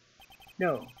all.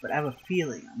 No, but I have a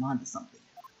feeling I'm onto something.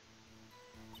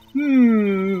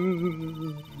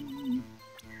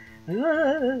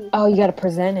 Oh, you gotta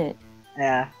present it.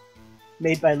 Yeah.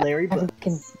 Made by Larry I Books.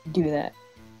 can do that.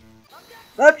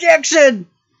 Objection!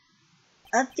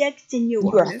 Objection, Your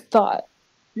You are Honor. thought.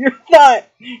 Your thought!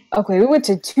 Okay, we went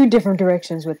to two different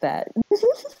directions with that.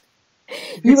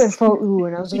 You went for ooh,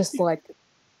 and I was just like,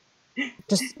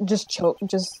 just choke,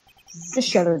 just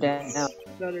shut her down now.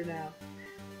 Shut her now.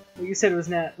 What you said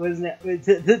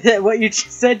what you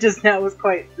said just now was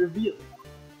quite revealing.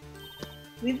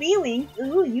 Revealing?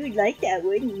 Ooh, you'd like that,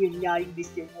 wouldn't you, naughty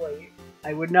Mr. Warrior?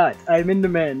 I would not. I'm into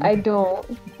men. I don't.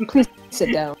 Please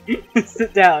sit down.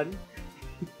 Sit down.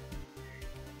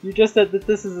 You just said that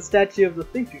this is a statue of the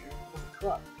thinker, of the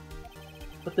clock.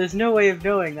 But there's no way of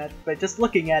knowing that by just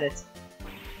looking at it.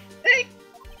 Hey!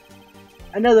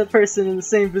 Another person in the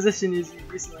same position as you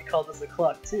recently called us a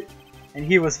clock too. And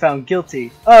he was found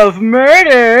guilty of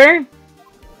murder!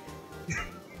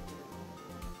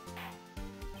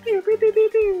 Pew, pew, pew, pew,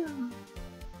 pew.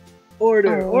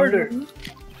 Order, order!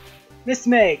 Miss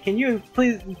May, can you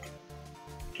please...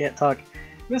 Can't talk.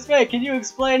 Miss May, can you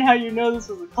explain how you know this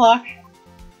was a clock?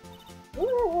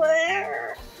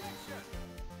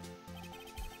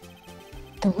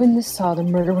 The witness saw the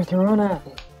murder with her own eyes.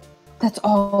 That's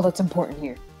all that's important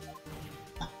here.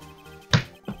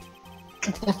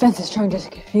 The defense is trying to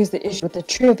confuse the issue with the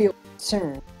trivial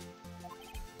concern.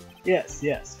 Yes,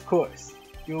 of course.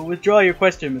 You will withdraw your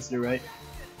question, Mr. Wright.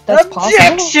 That's possible.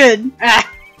 Objection! Ah!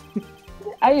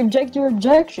 I object your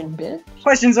objection, bitch.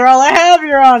 Questions are all I have,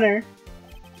 Your Honor!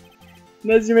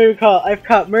 And as you may recall, I've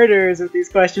caught murderers with these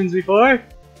questions before.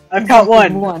 I've caught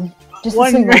one. One. Just One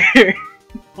a single. murder.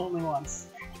 Only once.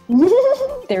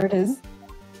 There it is.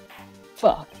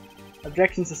 Fuck.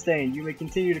 Objection sustained. You may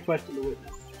continue to question the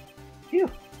witness. Phew,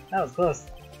 that was close.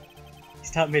 He's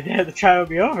taught me that the trial would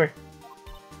be over.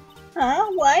 Huh?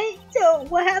 What? So,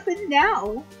 what happens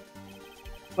now?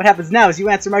 What happens now is you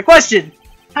answer my question!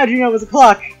 How do you know it was a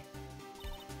clock?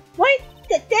 What?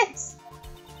 That's...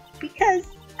 Because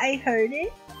I heard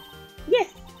it?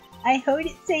 Yes, I heard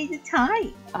it say the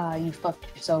time. You fucked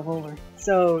yourself over.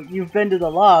 So, you've been to the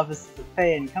law offices of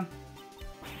Pay and Company.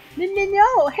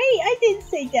 No, hey, I didn't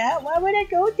say that. Why would I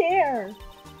go there?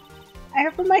 I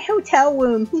heard from my hotel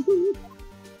room.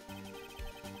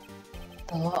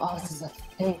 The law offices of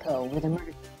Faco, where the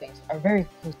murder things are very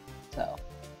close to.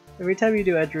 Every time you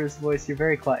do Edgar's voice, you're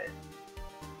very quiet.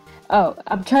 Oh,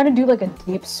 I'm trying to do like a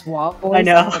deep suave voice. I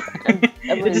know. I'm It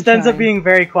really just ends up trying. being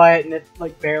very quiet and it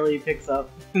like barely picks up.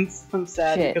 I'm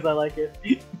sad Shit. because I like it.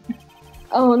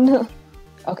 Oh no.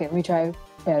 Okay, let me try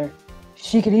better.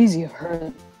 She could easily have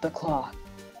heard the clock.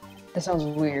 That sounds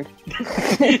weird.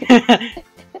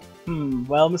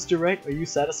 Well, Mr. Wright, are you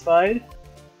satisfied?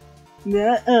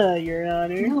 Nuh-uh, Your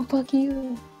Honor. No, fuck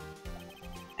you.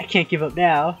 I can't give up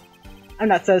now. I'm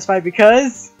not satisfied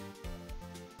because...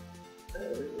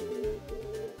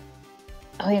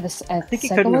 Oh yeah, this think he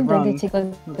second couldn't one, have did run they take like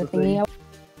with the the thingy thing. out?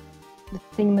 The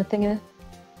thingy,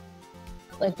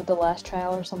 like with the last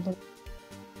trial or something?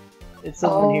 It's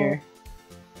someone Oh. here.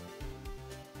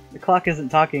 The clock isn't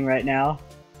talking right now.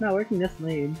 It's not working this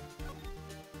lean.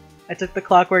 I took the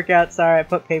clockwork out, sorry, I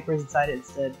put papers inside it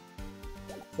instead.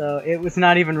 So it was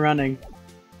not even running.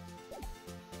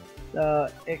 So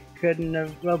it couldn't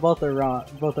have, well, both are wrong,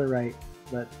 both are right,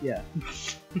 but yeah.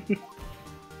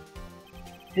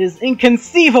 It is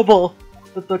inconceivable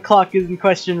that the clock is in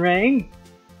question rang.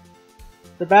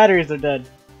 The batteries are dead.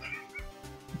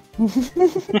 Do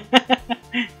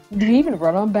you even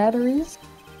run on batteries?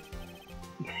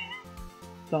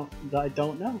 I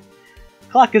don't know.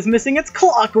 Clock is missing its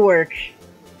clockwork!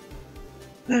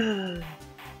 My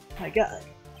god.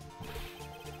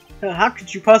 How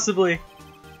could you possibly...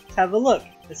 Have a look,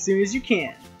 as soon as you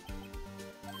can.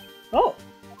 Oh!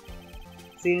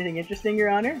 See anything interesting, Your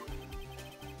Honor?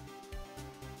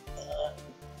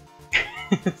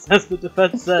 As the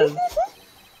defense says.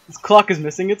 This clock is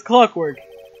missing its clockwork.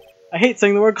 I hate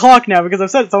saying the word clock now because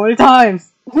I've said it so many times!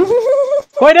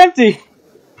 Quite empty!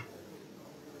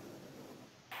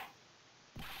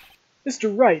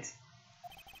 Mr. Wright,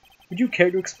 would you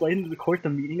care to explain to the court the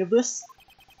meaning of this?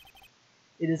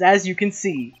 It is as you can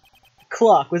see. The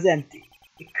clock was empty.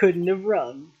 It couldn't have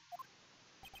run.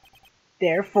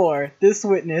 Therefore, this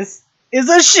witness is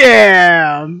a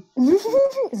sham!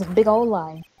 It's a big old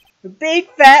lie. A big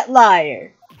fat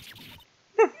liar!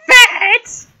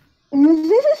 Fat!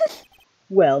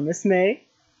 Well, Miss May?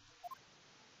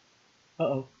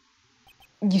 Uh-oh.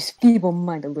 You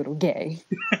feeble-minded little gay.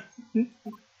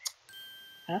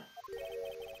 Huh?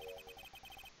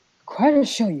 Quite a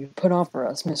show you put on for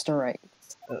us, Mr. Wright.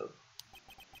 Oh.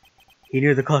 He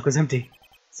knew the clock was empty.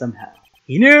 Somehow.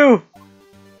 He knew!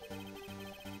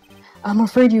 I'm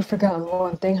afraid you've forgotten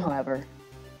one thing, however.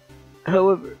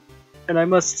 However, and I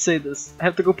must say this, I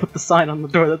have to go put the sign on the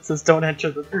door that says don't enter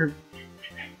the room.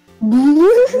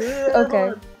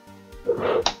 Okay.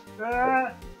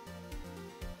 Ah.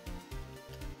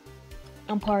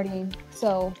 I'm partying,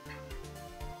 so...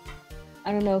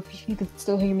 I don't know if you could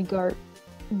still hear me, Gart,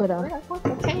 but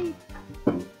Okay.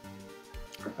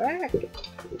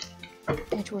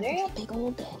 Edgeworth is a big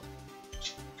old day.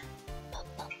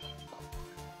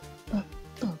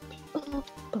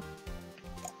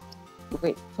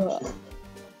 Wait,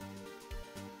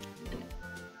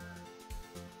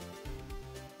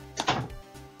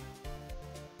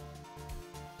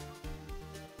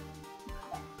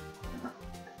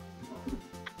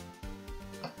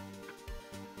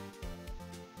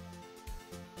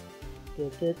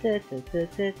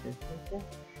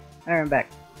 Alright, I'm back.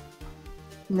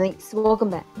 nice, welcome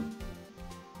back.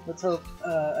 Let's hope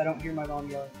I don't hear my mom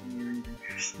yelling from your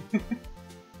ears.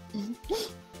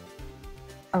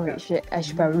 Alright, shit, I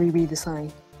should probably reread the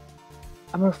sign.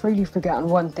 I'm afraid you've forgotten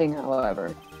one thing,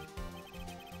 however.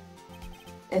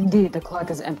 Indeed, the clock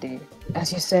is empty.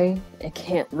 As you say, it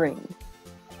can't ring.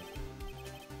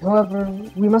 However,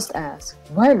 we must ask,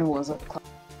 when was the clock?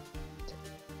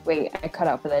 Wait, I cut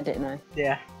out for that, didn't I?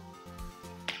 Yeah.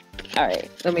 Alright,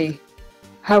 let me...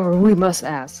 However, we must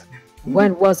ask,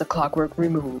 when was the clockwork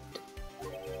removed?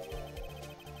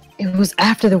 It was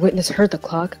after the witness heard the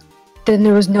clock. Then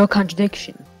there was no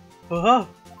contradiction. Oh,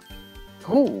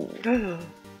 Ooh,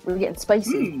 we're getting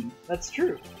spicy. that's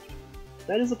true.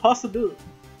 That is a possibility.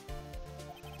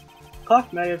 The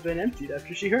clock may have been emptied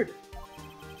after she heard it.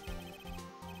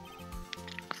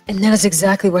 And that is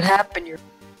exactly what happened.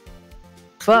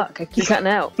 Fuck, I keep cutting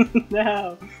out.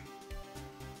 No.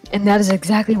 And that is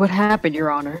exactly what happened,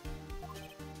 Your Honor.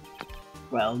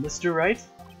 Well, Mr. Wright,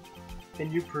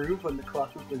 can you prove when the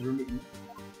clockwork was removed?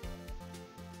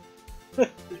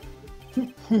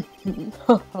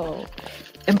 Oh,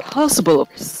 impossible.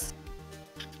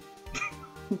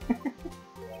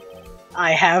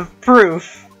 I have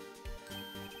proof!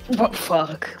 What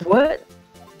fuck? What?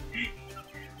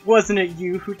 Wasn't it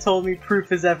you who told me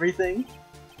proof is everything?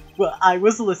 Well, I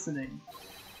was listening.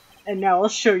 And now I'll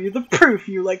show you the proof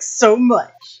you like so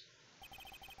much!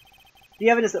 The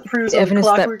evidence that proves the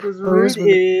clockwork was removed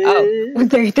is... Oh,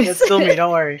 there it is. It's still me,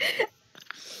 don't worry.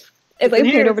 It like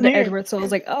played over to Edward, so I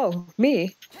was like, oh,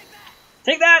 me.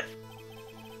 Take that!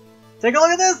 Take a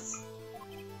look at this!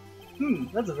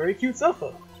 That's a very cute cell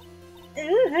phone.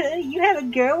 You have a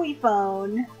girly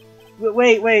phone.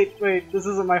 Wait, this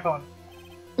isn't my phone.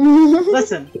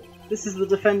 Listen, this is the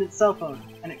defendant's cell phone,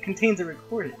 and it contains a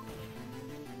recording.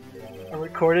 A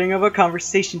recording of a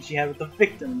conversation she had with the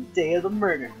victim the day of the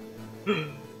murder.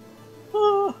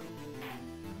 Oh.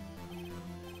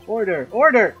 Order!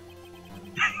 Order!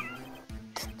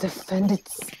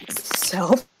 Defendant's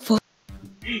cell phone?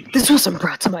 This wasn't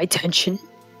brought to my attention.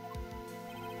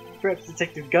 Perhaps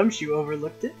Detective Gumshoe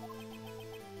overlooked it?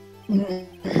 The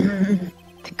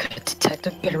good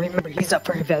detective better remember he's up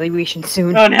for evaluation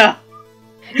soon. Oh no!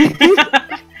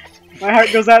 My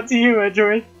heart goes out to you,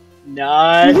 Edgeworth.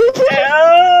 Not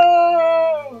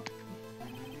now!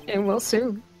 And will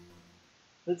soon.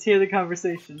 Let's hear the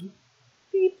conversation.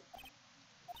 Beep.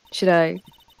 Should I?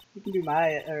 You can do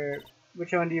Maya, or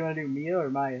which one do you want to do, Mia or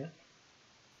Maya?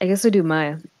 I guess I'll do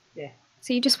Maya. Yeah.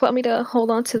 So you just want me to hold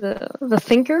on to the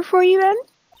thinker for you then?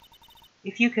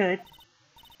 If you could.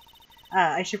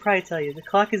 I should probably tell you, the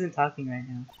clock isn't talking right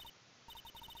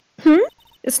now.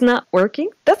 It's not working?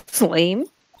 That's lame.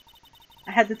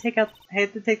 I had to take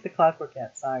the clockwork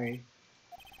out, sorry.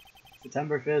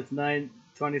 September 5th,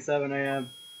 9:27 a.m.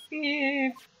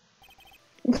 Beep.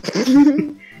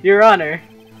 Your Honor,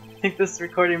 I think this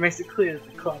recording makes it clear that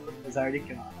the clockwork was already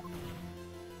gone.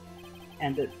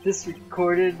 And that this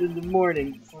recorded in the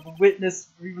morning before the witness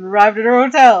even arrived at her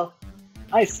hotel.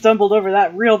 I stumbled over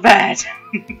that real bad.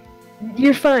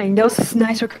 You're fine. That was a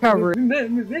nice recovery.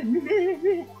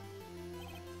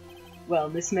 Well,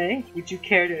 Miss May, would you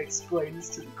care to explain this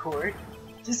to the court?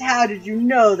 Just how did you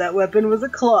know that weapon was a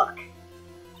clock?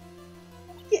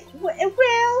 Yeah,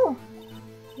 well,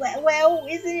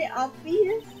 isn't it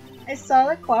obvious? I saw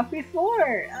the clock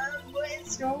before. What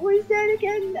store was that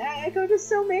again? I go to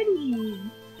so many.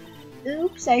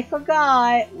 Oops, I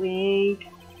forgot. Wink.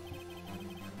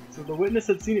 So the witness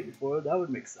had seen it before, that would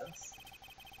make sense.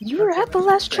 You were at the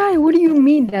last try. What do you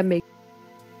mean that makes?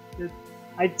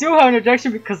 I do have an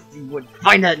objection because you would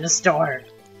find that in the store.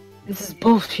 This is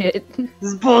bullshit. This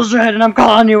is bullshit and I'm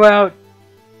calling you out.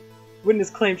 Witness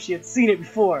claims she had seen it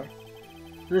before.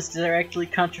 This directly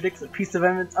contradicts a piece of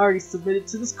evidence already submitted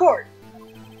to this court.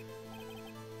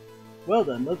 Well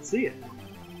then, let's see it.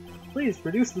 Please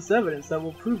produce this evidence that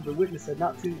will prove the witness had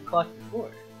not seen the clock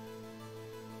before.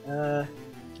 I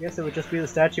guess it would just be the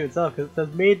statue itself, because it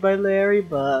says made by Larry,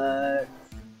 but...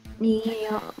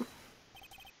 Yeah.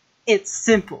 It's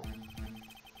simple.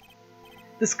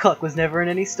 This clock was never in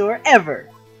any store, ever!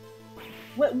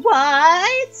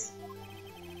 What?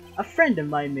 A friend of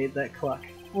mine made that clock.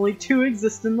 Only two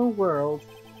exist in the world.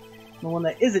 The one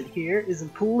that isn't here is in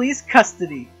police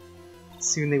custody.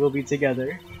 Soon they will be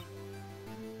together.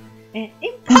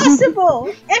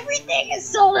 Impossible! Everything is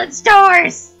sold in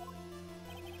stores!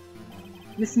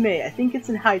 Miss May, I think it's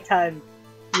in high time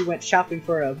you went shopping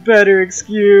for a better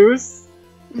excuse.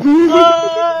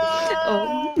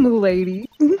 Oh, lady.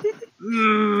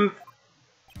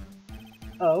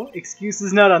 Oh, excuse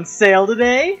is not on sale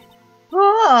today?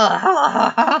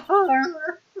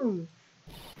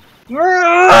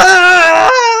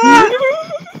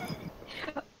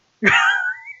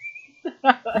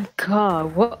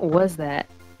 God, what was that?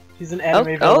 She's an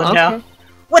anime villain now.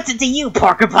 What's it to you,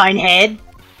 porcupine head?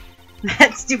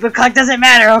 That stupid clock doesn't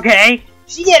matter, okay?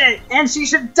 She did it, and she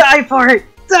should die for it!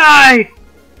 Die!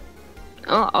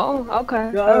 Oh,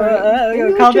 okay.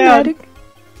 Calm down.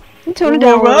 Tone it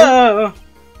down. Whoa.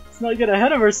 Let's not get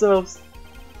ahead of ourselves.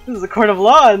 This is a court of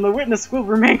law, and the witness will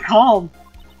remain calm.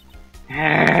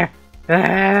 Silly.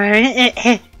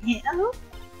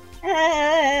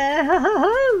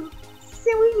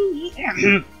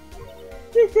 Did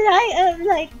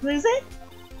I, lose it?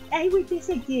 I would guess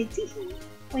I did.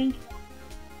 Wink.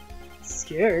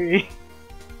 Scary.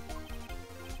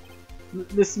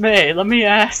 Miss May, let me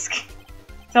ask.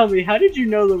 Tell me, how did you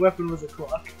know the weapon was a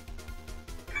clock?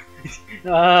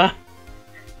 Oh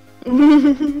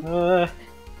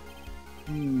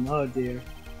dear.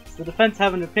 The defense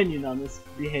have an opinion on this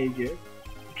behavior.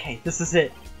 Okay, this is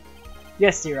it.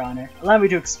 Yes, Your Honor. Allow me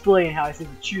to explain how I see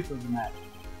the truth of the matter.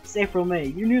 Miss April May,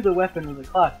 you knew the weapon was a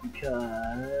clock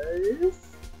because...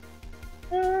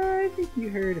 I think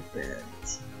you heard a bit.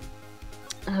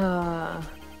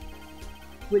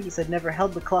 Witness had never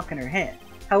held the clock in her hand.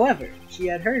 However, she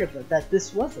had heard of it that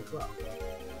this was a clock.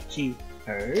 She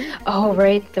heard? Oh,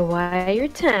 right, the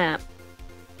wiretap.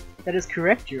 That is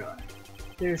correct, Your Honor.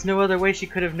 There is no other way she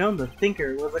could have known the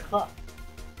thinker was a clock.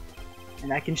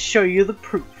 And I can show you the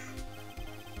proof.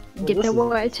 Well, Get the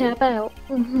wiretap out.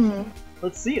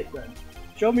 Let's see it then.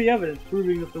 Show me evidence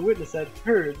proving that the witness had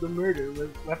heard the murder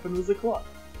weapon was a clock.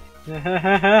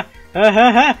 Have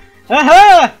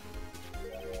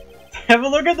a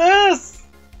look at this!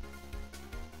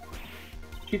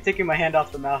 Keep taking my hand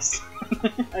off the mouse.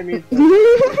 I mean,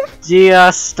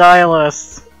 GS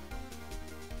stylus.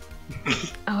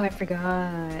 Oh, I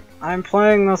forgot. I'm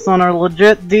playing this on our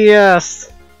legit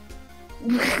DS.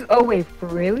 Oh wait,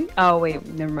 really? Oh wait,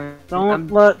 never mind.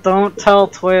 Don't tell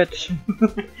Twitch.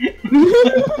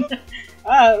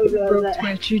 Bro,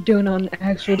 Twitch, you're doing on the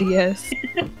actual DS.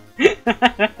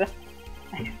 I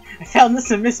found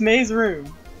this in Miss May's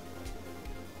room.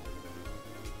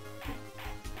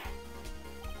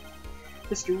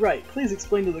 Mr. Wright, please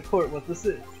explain to the court what this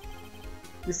is.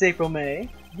 Miss April May,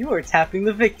 you were tapping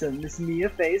the victim, Miss Mia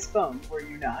Fey's phone, were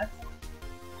you not?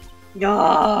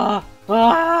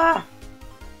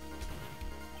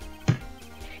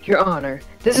 Your Honor,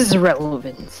 this is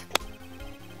irrelevant.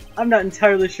 I'm not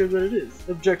entirely sure that it is.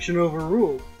 Objection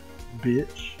overruled.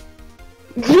 Bitch.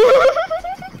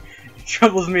 It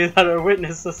troubles me that our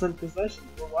witness was in possession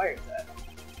of a wiretap.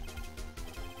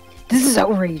 This is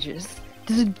outrageous.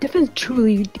 Does the defense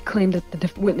truly claim that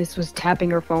the witness was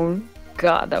tapping her phone?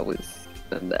 God, that was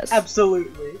a mess.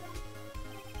 Absolutely.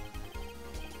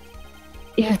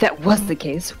 If that was the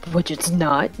case, which it's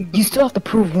not, you still have to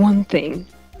prove one thing.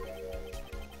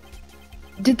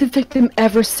 Did the victim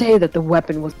ever say that the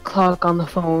weapon was a clock on the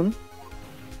phone?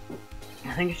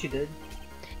 I think she did.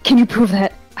 Can you prove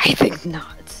that? I think not.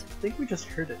 I think we just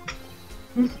heard it.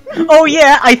 Oh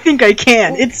yeah, I think I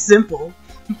can! It's simple.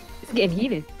 It's getting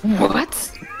heated.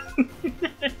 What?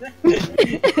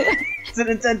 It's an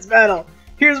intense battle.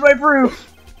 Here's my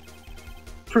proof!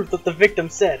 Proof that the victim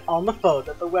said on the phone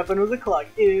that the weapon was a clock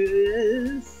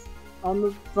is... on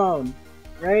the phone,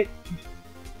 right?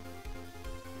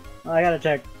 Oh, I gotta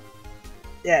check.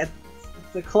 Yeah,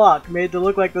 it's a clock made to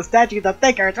look like the statue of the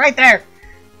thinker. It's right there!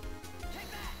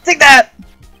 Take that!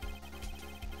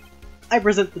 I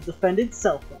present the defendant's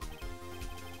cell phone.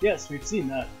 Yes, we've seen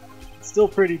that. It's still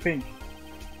pretty pink.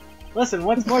 Listen,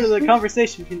 what's more to the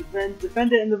conversation between the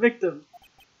defendant and the victim?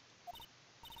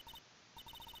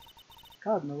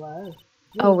 God, no lie.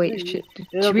 Oh wait, shit.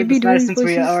 Should we be doing this since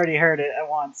we already heard it at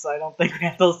once, so I don't think we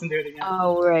have to listen to it again.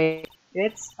 Oh, right.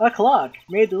 It's a clock,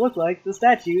 made to look like the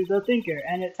statue, the thinker,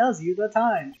 and it tells you the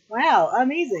time. Wow,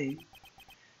 amazing!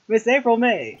 Miss April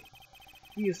May,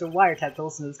 you used a wiretap to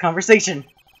listen to this conversation.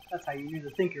 That's how you knew the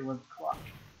thinker was a clock.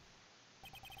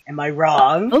 Am I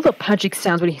wrong? I love the punching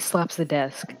sounds when he slaps the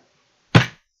desk.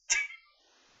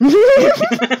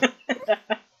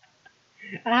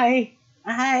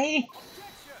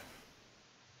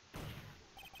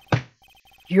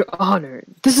 Your Honor,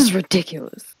 this is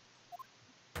ridiculous.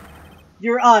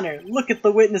 Your Honor, look at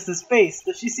the witness's face.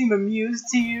 Does she seem amused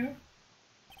to you?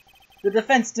 The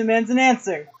defense demands an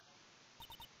answer.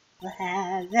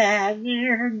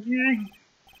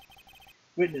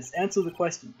 Witness, answer the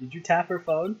question. Did you tap her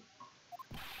phone?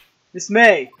 Miss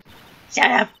May! Shut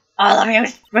up! All of you!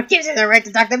 What gives you the right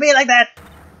to talk to me like that?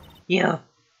 You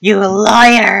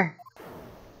liar!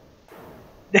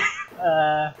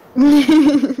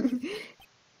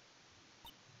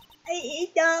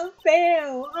 It's not fair!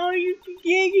 Oh, you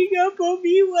ganging up on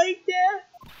me like that?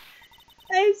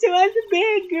 I'm so I'm the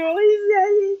bad girl,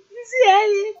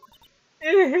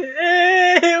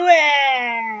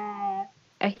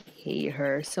 I hate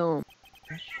her so.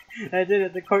 I did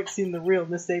it. The court's seen the real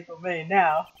Miss April May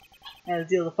now. And to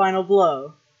deal the final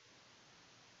blow.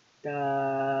 But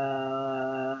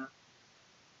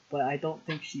I don't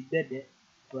think she did it.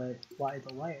 But why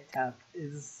the wiretap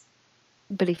is...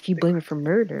 But if you blame her for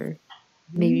murder,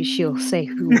 maybe she'll say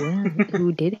who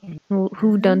did it.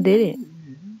 Who done did it.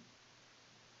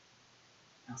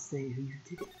 I'll say who you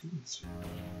did it, didn't you?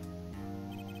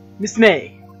 Miss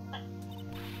May!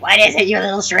 What is it, you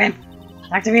little shrimp?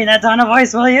 Talk to me in that tone of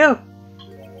voice, will you?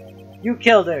 You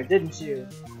killed her, didn't you?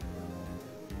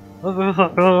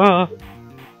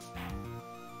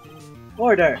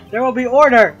 Order! There will be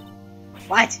order!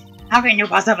 What? How can you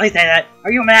possibly say that?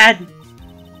 Are you mad?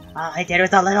 All I did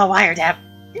was a little wiretap.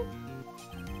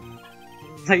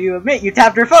 So you admit you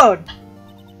tapped her phone?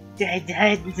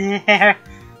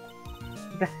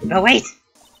 But wait!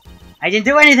 I didn't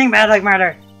do anything bad like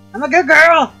murder! I'm a good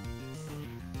girl!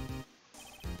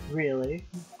 Really?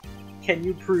 Can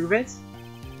you prove it?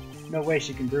 No way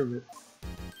she can prove it.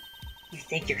 You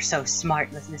think you're so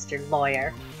smart, Mr.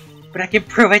 Lawyer. But I can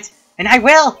prove it, and I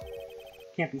will!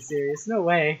 Can't be serious, no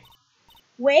way.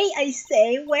 Wait, I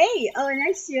say, wait! Oh, and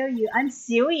I show you. I'm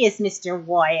serious, Mr.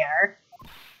 Lawyer.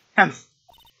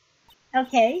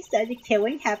 Okay, so the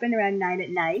killing happened around 9 at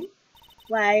night.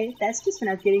 Why, that's just when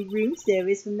I was getting room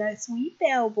service from that sweet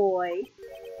bellboy.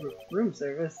 Room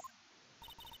service?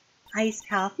 Iced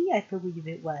coffee, I believe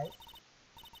it was.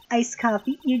 Iced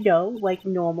coffee, you know, like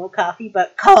normal coffee,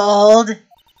 but cold!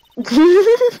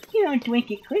 You don't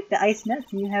drink it quick, the ice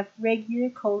melts, and you have regular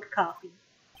cold coffee.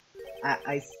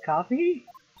 Iced coffee?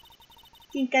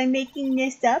 Think I'm making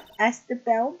this up? Ask the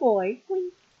bellboy.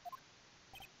 Wink.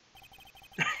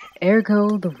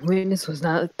 Ergo, the witness was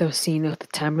not at the scene at the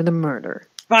time of the murder.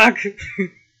 Fuck!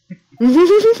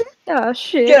 Oh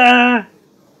shit. Yeah.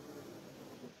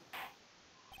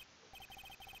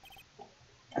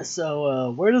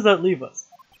 So, where does that leave us?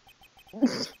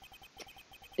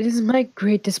 It is my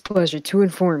great displeasure to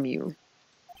inform you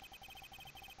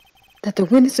that the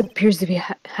witness appears to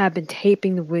have been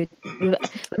taping the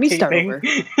Let me start over.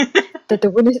 That the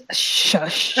witness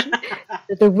shush.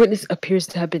 That the witness appears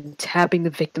to have been tapping the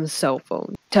victim's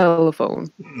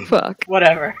telephone. Fuck.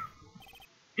 Whatever.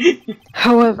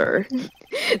 However,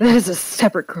 that is a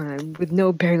separate crime with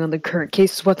no bearing on the current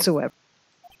case whatsoever.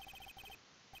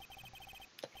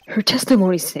 Her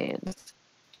testimony stands.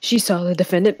 She saw the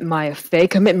defendant, Maya Fey,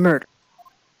 commit murder.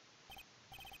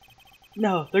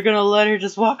 No, they're gonna let her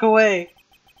just walk away.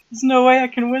 There's no way I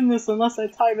can win this unless I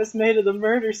tie Miss May to the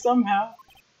murder somehow.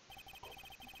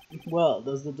 Well,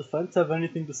 does the defense have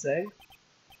anything to say?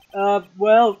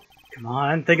 Well, come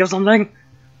on, think of something.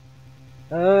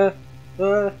 I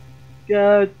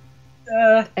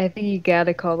think you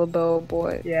gotta call the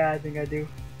bellboy. Yeah, I think I do.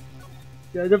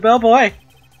 The bellboy!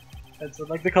 That's what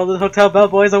I like to call the hotel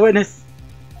bellboy as a witness.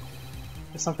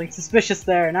 There's something suspicious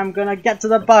there, and I'm gonna get to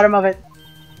the bottom of it.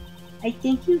 I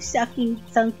think you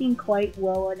sunken quite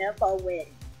well enough already.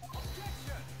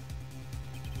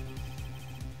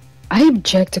 I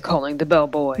object to calling the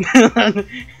bellboy. I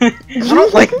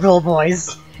don't like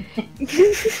bellboys.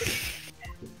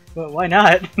 But why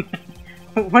not?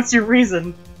 What's your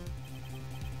reason?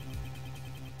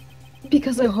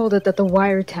 Because I hold it that the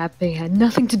wiretapping had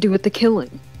nothing to do with the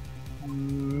killing.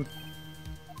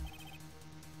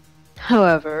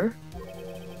 However,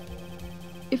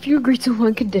 if you agree to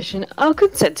one condition, I'll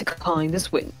consent to calling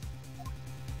this witness.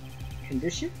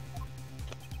 Condition?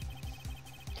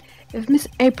 If Miss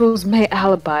April's May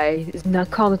alibi is not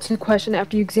called into question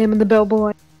after you examine the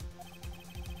bellboy,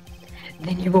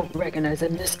 then you will recognize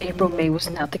that Miss April May was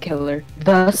not the killer.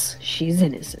 Thus, she's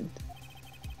innocent.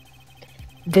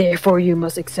 Therefore, you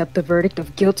must accept the verdict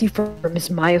of guilty for Miss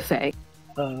Maya Fey.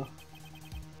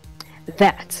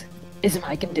 That is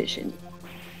my condition.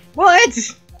 What?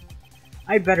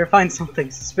 I'd better find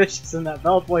something suspicious in that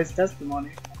bellboy's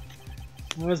testimony.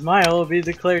 Miss Maya will be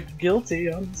declared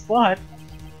guilty on the spot.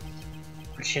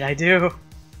 What should I do?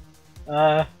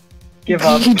 Give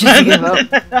up. You just give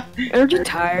up. Aren't you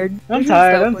tired? I'm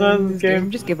tired. I'm done with this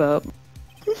game. Just give up.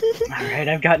 Alright,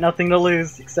 I've got nothing to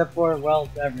lose, except for, well,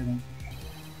 everything.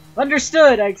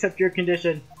 Understood! I accept your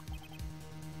condition.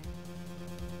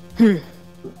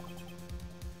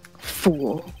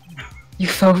 Fool. You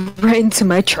fell right into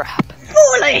my trap.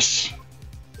 Foolish!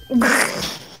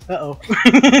 Uh-oh.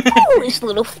 Foolish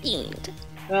little fiend.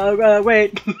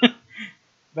 Wait.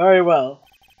 Very well.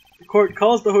 The court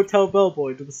calls the hotel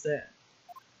bellboy to the stand.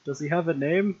 Does he have a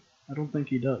name? I don't think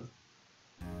he does.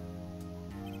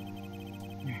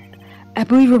 I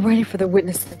believe we're ready for the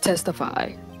witness to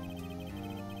testify.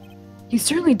 He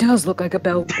certainly does look like a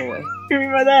bellboy. What do you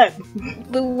mean by that?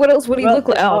 What else would he look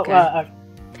like? Oh, okay.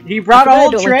 He brought a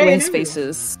whole tray. Like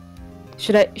faces.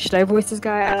 Should I voice this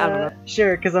guy? I don't know.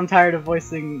 Sure, because I'm tired of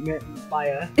voicing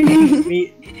Maya.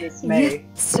 Meet Miss May. Yes,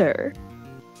 sir.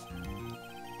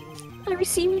 I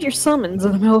received your summons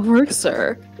in the middle of work,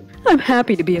 sir. I'm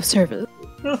happy to be of service.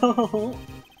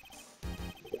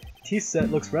 Tea set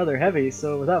looks rather heavy,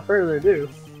 so without further ado,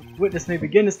 witness may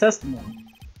begin his testimony.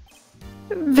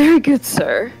 Very good,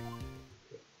 sir.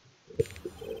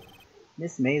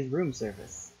 Miss May's room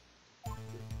service.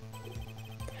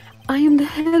 I am the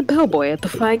head bellboy at the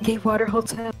Fine Gatewater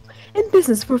Hotel, in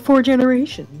business for 4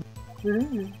 generations.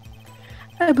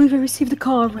 I believe I received a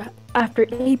call after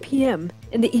 8 p.m.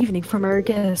 in the evening from our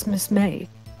guest, Miss May.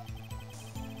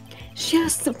 She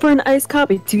asked for an iced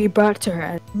coffee to be brought to her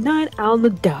at 9 on the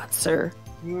dot, sir.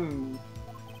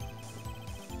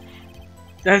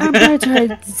 I brought her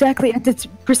exactly at the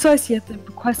precisely at the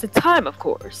requested time, of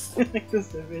course.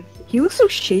 He looks so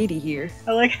shady here.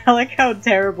 I like how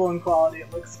terrible in quality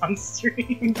it looks on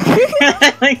stream.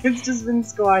 Like it's just been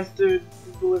squashed to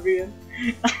oblivion.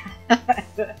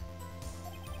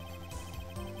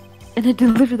 And I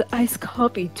delivered the iced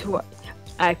coffee to her.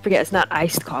 I forget, it's not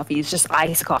iced coffee, it's just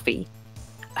iced coffee.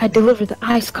 I delivered the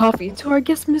iced coffee to our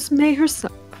guest Miss May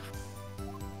herself.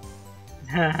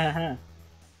 I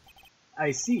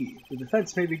see. The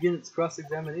defense may begin its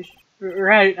cross-examination.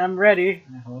 Right, I'm ready.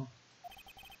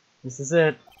 This is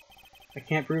it. I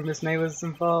can't prove Miss May was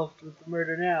involved with the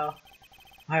murder now.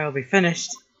 I will be finished.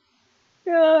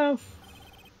 Yeah.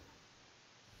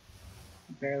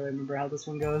 I barely remember how this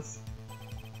one goes.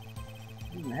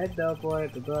 Head bellboy,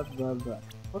 blah blah blah.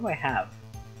 What do I have?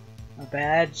 A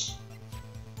badge,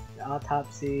 the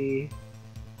autopsy,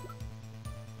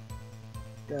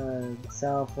 the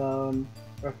cell phone,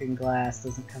 broken glass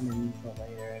doesn't come in until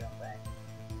later, I don't think.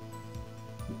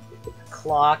 A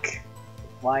clock,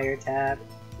 wiretap,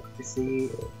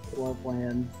 receipt, floor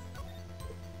plan.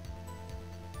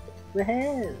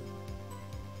 Woohoo!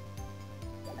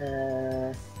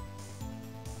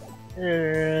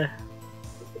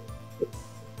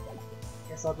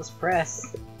 Guess I'll just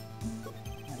press at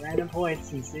random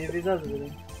points and see if he does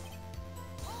anything.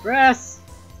 Press!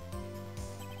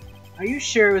 Are you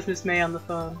sure it was Miss May on the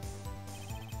phone?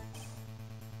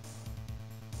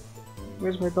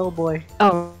 Where's my bellboy?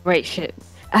 Oh, right, shit.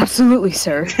 Absolutely,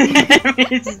 sir.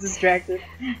 He's just distracted.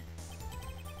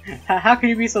 How can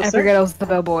you be so certain? I forgot I was the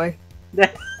bellboy.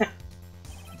 That's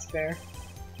fair.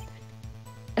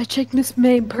 I checked Miss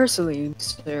May personally,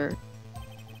 sir.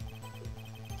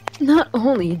 Not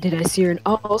only did I see her in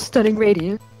all stunning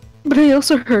radiance, but I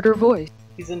also heard her voice.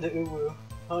 He's into uwu.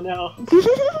 Oh no.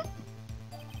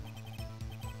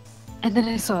 And then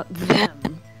I saw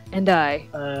them, and I...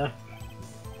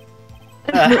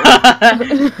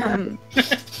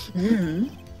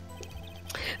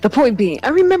 The point being, I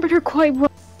remembered her quite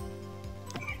well.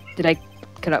 Did I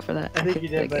cut out for that? I think you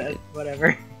did, but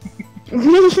whatever.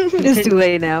 It's too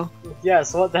late now.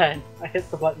 Yes, what then? I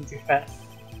hit the button too fast.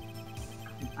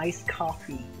 An iced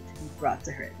coffee to be brought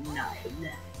to her at 9.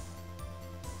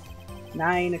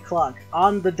 9 o'clock.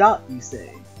 On the dot, you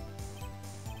say?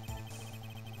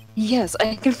 Yes,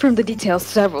 I confirmed the details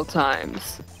several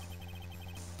times.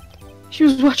 She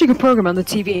was watching a program on the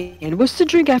TV and was to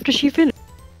drink after she finished.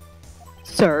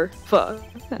 Sir, fuck.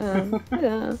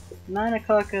 9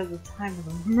 o'clock is the time of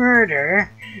the murder.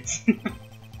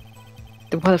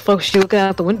 Then why the fuck was she looking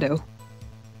out the window?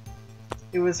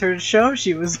 It was her show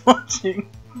she was watching.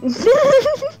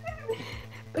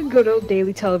 A good old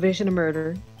daily television of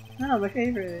murder. Oh, my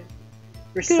favorite.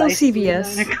 Good old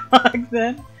CBS. 9 o'clock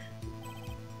then.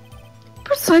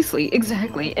 Precisely,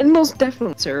 exactly, and most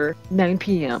definitely, sir, 9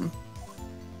 p.m.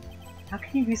 How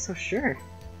can you be so sure?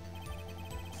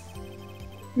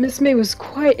 Miss May was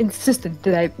quite insistent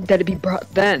that it be brought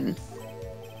then.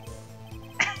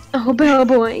 Oh,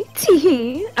 bellboy,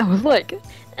 tee-hee, I would like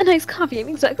a nice coffee at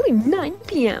exactly 9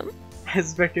 p.m. I was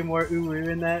expecting more uwu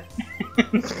in that.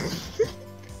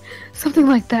 Something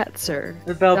like that, sir.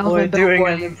 The bellboy doing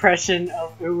an impression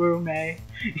of uwu May.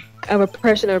 An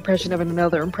impression of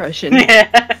another impression.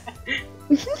 Yeah.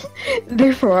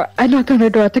 Therefore, I knock on the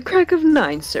door at the crack of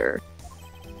 9, sir.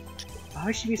 Why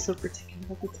would she be so particular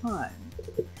about the time?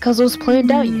 Cause it was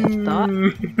planned out, you thought?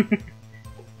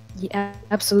 You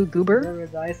absolute goober. There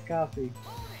was iced coffee.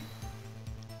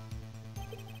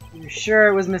 You're sure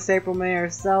it was Miss April May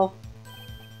herself?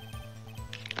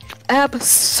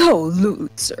 Absolutely,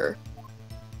 sir.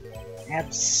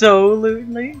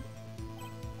 Absolutely?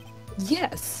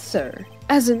 Yes, sir.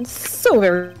 As in, so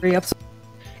very absolute.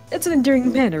 It's an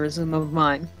enduring mannerism of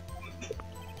mine.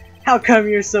 How come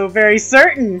you're so very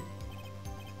certain?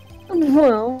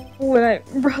 Well, when I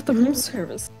brought the room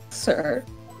service, sir,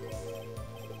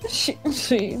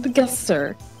 the guest,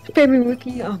 sir, paid me with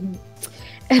an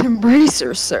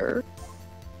embracer, sir.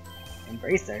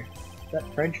 Embracer? Is that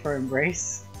French for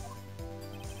embrace?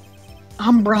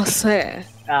 Embrasser.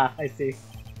 Ah, I see.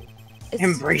 It's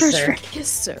Embracer. French for kiss,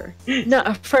 sir. Not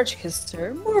a French kiss,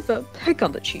 sir. More of a peck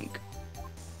on the cheek.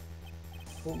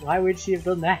 Well, why would she have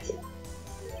done that?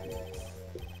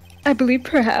 I believe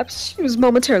perhaps she was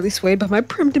momentarily swayed by my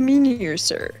prim demeanor,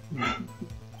 sir.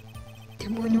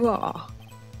 Demoinoir.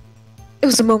 It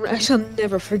was a moment I shall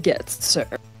never forget, sir.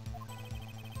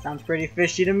 Sounds pretty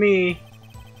fishy to me.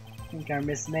 I think our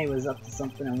Miss May was up to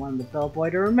something and wanted the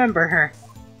bellboy to remember her.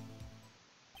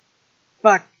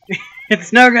 Fuck.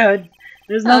 It's no good.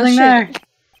 There's nothing there.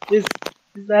 Is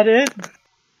that it?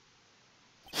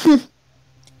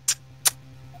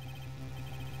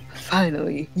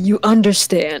 Finally, you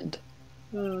understand.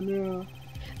 Oh no.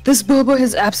 This Bobo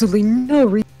has absolutely no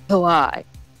reason to lie.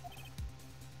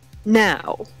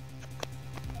 Now,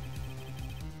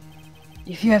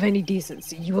 if you have any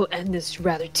decency, you will end this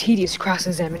rather tedious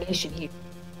cross-examination here.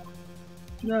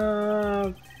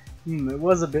 No. It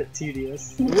was a bit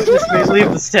tedious. The witness may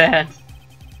leave the stand.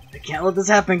 I can't let this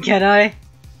happen, can I?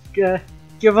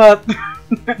 Give up.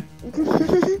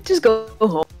 Just go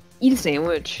home. Eat a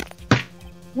sandwich.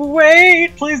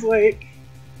 Wait! Please wait.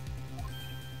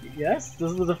 Yes?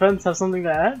 Does the defense have something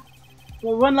to add?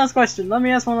 Well, one last question. Let me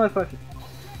ask one last question.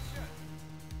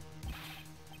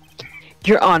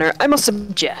 Your Honor, I must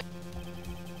object.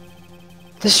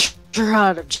 The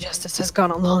shroud of justice has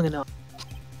gone on long enough.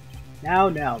 Now,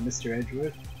 Mr.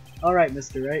 Edgeworth. Alright,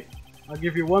 Mr. Wright. I'll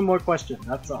give you one more question,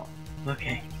 that's all.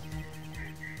 Okay.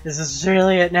 This is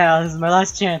really it now. This is my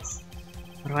last chance.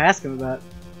 What do I ask him about?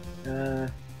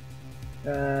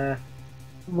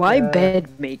 Why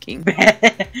bed making?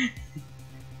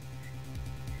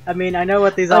 I mean, I know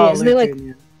what these all allude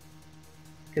to.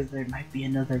 Because there might be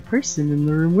another person in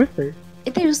the room with her.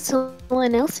 There's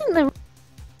someone else in the room.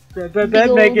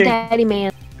 Bed making. Daddy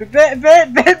man.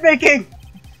 Bed making!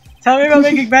 Tell me about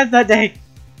making beds that day!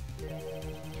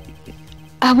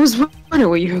 I was wondering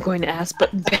what you were going to ask,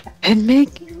 but bed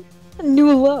making? I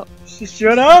knew a lot.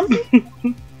 Shut up!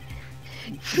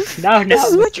 Now, this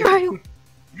is my trial.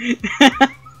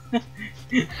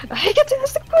 I get to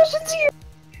ask the questions here.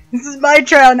 This is my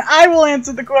trial, and I will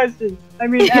answer the questions. I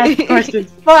mean, ask the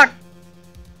questions. Fuck!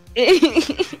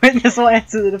 Witness will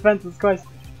answer the defense's question.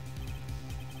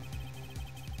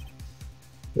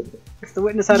 If the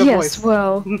witness had a voice. Yes,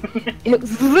 well,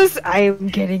 I am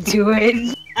getting to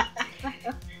it.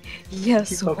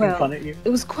 Yes, well, fun at you. It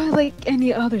was quite like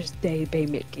any other day bed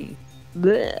making.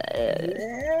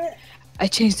 I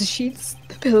changed the sheets,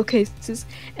 the pillowcases,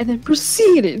 and then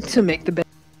proceeded to make the bed.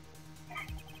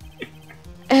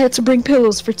 I had to bring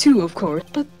pillows for two, of course,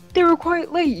 but they were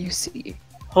quite late, you see.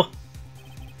 Oh,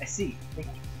 I see.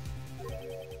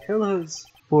 Pillows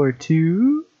for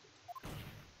two?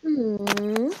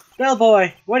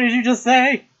 Bellboy, what did you just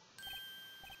say?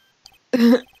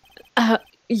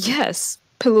 Yes.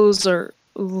 Pillows are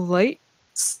light,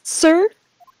 sir?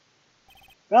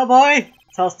 Bellboy,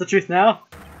 tell us the truth now.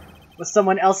 Was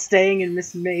someone else staying in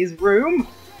Miss May's room?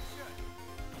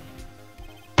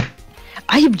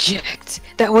 I object.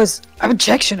 That was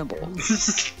objectionable.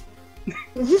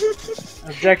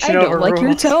 Objection I don't overruled. like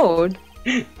your tone.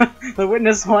 The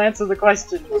witness will answer the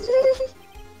question.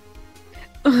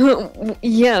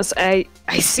 Yes, I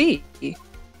see.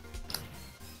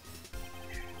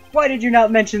 Why did you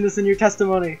not mention this in your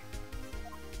testimony?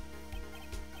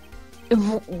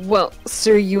 Well,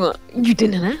 sir, you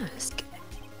didn't ask.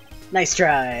 Nice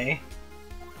try.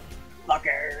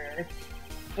 Fucker.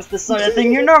 That's the sort of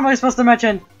thing you're normally supposed to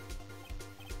mention.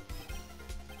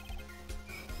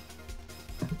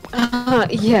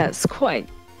 Yes, quite.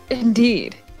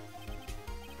 Indeed.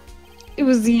 It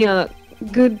was the,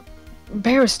 good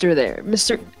barrister there,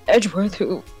 Mr. Edgeworth,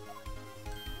 who...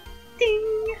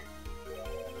 Ding!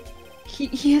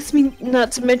 He asked me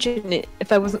not to mention it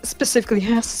if I wasn't specifically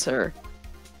asked, sir.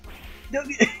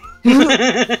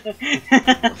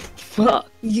 Fuck,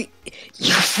 you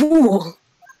fool!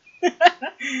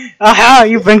 Aha!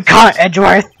 You've been caught,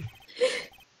 Edgeworth!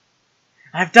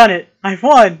 I've done it! I've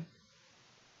won!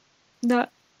 Not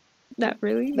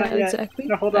really, not yet. exactly.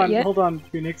 No, hold on,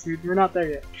 Phoenix, we're not there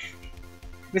yet.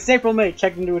 Miss April May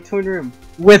checked into a twin room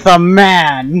with a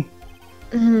man!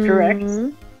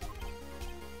 Correct?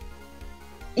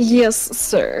 Yes,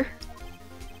 sir.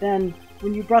 Then,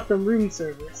 when you brought them room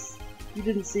service, you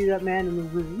didn't see that man in the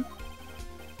room?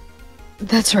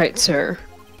 That's right, sir.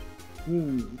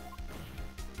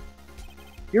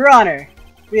 Your Honor,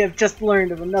 we have just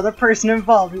learned of another person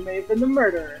involved who may have been the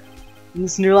murderer. In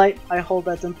this new light, I hold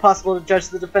that it's impossible to judge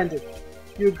the defendant.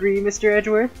 You agree, Mr.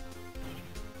 Edgeworth?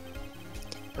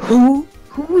 Who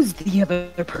was the other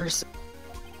person?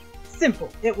 Simple.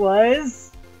 It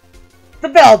was... the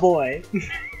bellboy!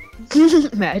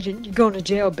 Imagine, you're going to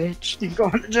jail, bitch. You're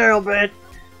going to jail, bitch!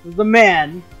 It was the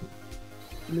man.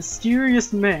 The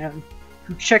mysterious man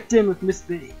who checked in with Miss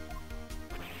May.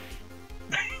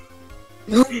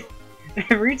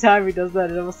 Every time he does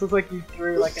that, it almost looks like you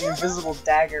threw like an invisible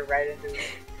dagger right into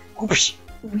it.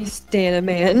 We stand a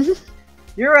man.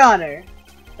 Your Honor,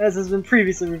 as has been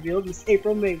previously revealed, Miss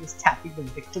April May was tapping the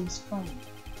victim's phone.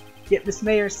 Yet Miss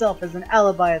May herself has an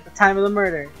alibi at the time of the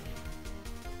murder.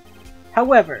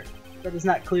 However, That is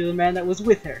not clearly the man that was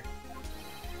with her.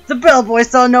 The bellboy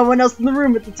saw no one else in the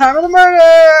room at the time of the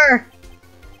murder!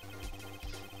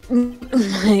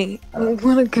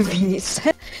 What a convenience.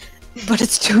 But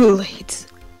it's too late.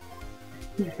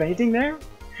 You fainting there?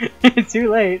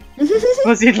 Too late.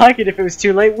 Suppose you'd like it if it was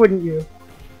too late, wouldn't you?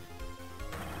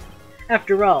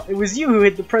 After all, it was you who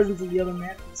hid the presence of the other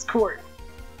man in this court.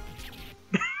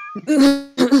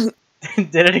 Did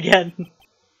it again.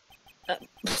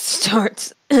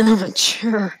 Starts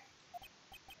immature.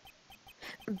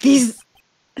 These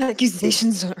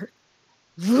accusations are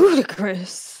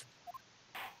ludicrous.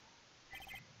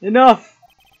 Enough!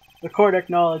 The court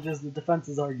acknowledges the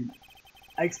defense's argument.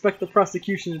 I expect the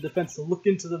prosecution and defense to look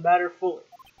into the matter fully.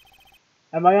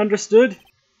 Am I understood?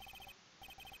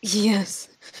 Yes.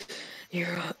 Your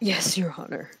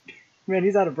Honor. Man,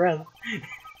 he's out of breath.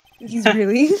 He's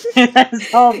really?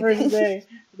 That's all for today.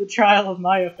 For the trial of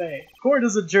Maya Fey. Court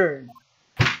is adjourned.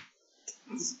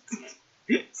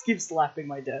 Just keep slapping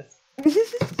my desk.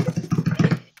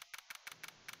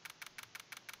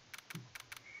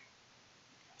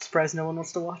 Surprised no one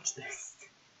wants to watch this.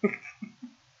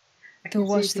 They'll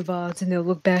watch the VODs and they'll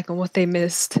look back on what they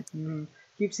missed.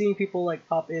 Keep seeing people like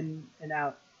pop in and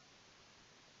out.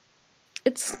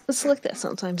 It's like that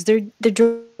sometimes. They're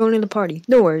joining the party.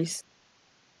 No worries.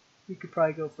 You could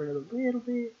probably go for another little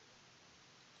bit.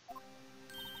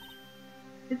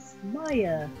 It's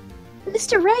Maya.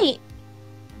 Mr. Wright,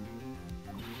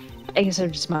 I guess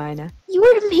I'm just Maya now. you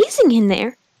were amazing in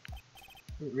there.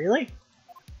 Really?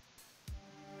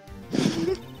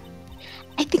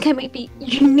 I think I might be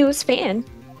your newest fan.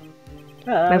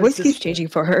 My voice keeps changing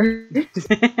for her.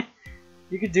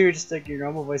 You could do just like your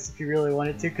normal voice if you really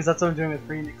wanted to, because that's what I'm doing with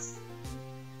Phoenix.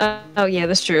 Oh yeah,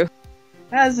 that's true.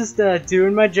 I was just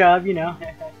doing my job, you know.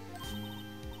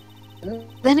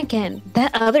 Then again,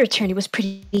 that other attorney was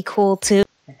pretty cool too.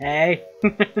 Hey.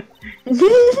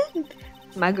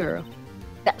 My girl.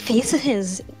 That face of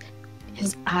his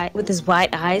eye with his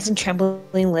wide eyes and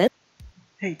trembling lips.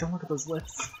 Hey, don't look at those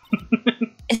lips.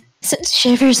 It sent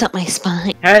shivers up my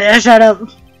spine. Shut up.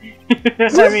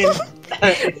 I mean,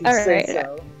 if you say Alright.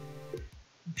 so.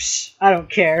 Psh, I don't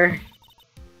care.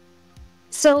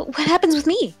 So, what happens with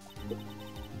me?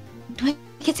 Do I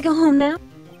get to go home now?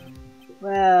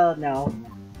 Well, no.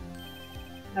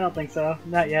 I don't think so.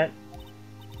 Not yet.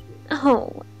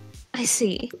 Oh, I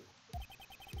see.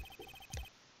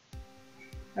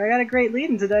 I got a great lead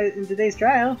in today's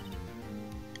trial.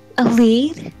 A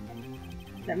lead?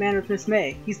 That man with Miss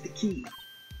May. He's the key.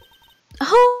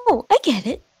 Oh, I get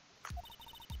it.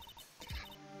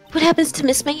 What happens to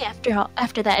Miss May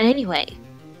after that anyway?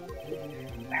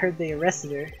 I heard they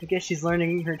arrested her. I guess she's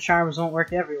learning her charms won't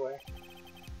work everywhere.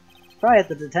 She's probably at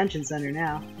the detention center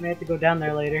now. I may have to go down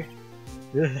there later.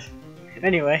 Ugh.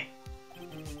 Anyway,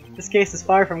 this case is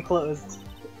far from closed.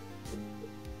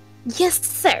 Yes,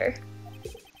 sir.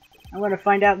 I want to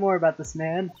find out more about this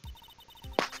man.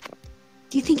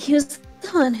 Do you think he was the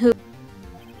one who...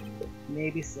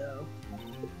 Maybe so.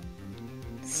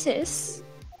 Sis?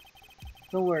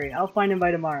 Don't worry, I'll find him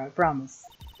by tomorrow, I promise.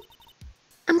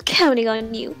 I'm counting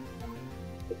on you.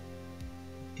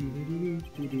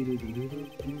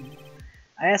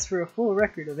 I asked for a full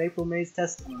record of April May's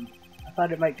testimony. I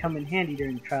thought it might come in handy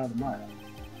during the trial tomorrow.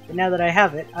 But now that I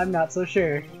have it, I'm not so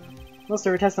sure. Most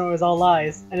of her testimony was all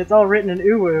lies, and it's all written in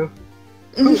uwu.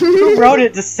 Who wrote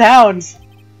it to sound?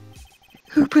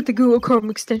 Who put the Google Chrome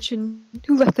extension?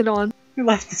 Who left it on? Who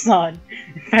left this on?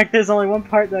 In fact, there's only one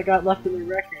part that got left in the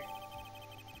record.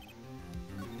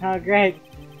 Oh, great.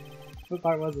 What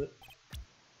part was it?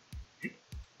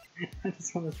 I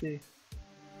just want to see.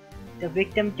 The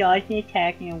victim dodged the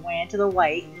attack and ran to the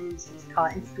light and was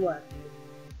caught and struck.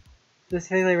 Just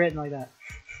clearly written like that.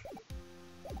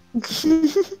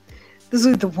 This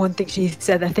is the one thing she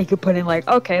said that they could put in, like,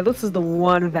 okay, this is the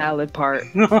one valid part.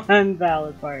 One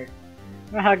valid part.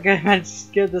 I don't know how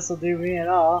much good this will do me at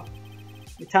all.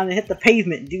 It's time to hit the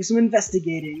pavement and do some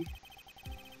investigating.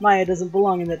 Maya doesn't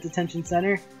belong in that detention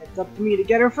center. It's up to me to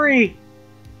get her free.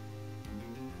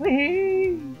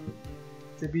 Whee!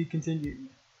 To be continued.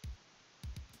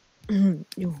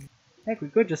 Heck, we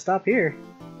could just stop here.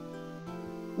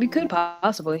 We could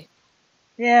possibly.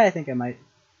 Yeah, I think I might.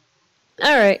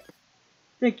 Alright.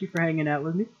 Thank you for hanging out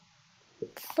with me.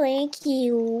 Thank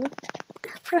you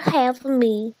for having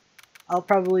me. I'll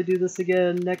probably do this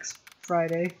again next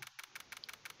Friday.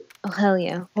 Oh, hell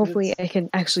yeah. Hopefully I can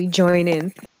actually join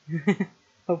in.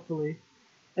 Hopefully.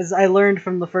 As I learned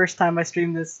from the first time I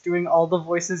streamed this, doing all the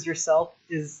voices yourself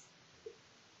is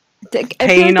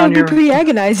Pain on your... pretty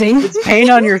agonizing. It's pain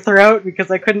on your throat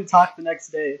because I couldn't talk the next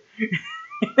day.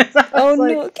 Oh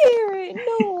no, Karen,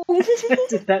 no! I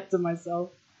did that to myself.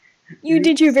 You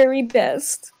did your very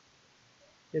best.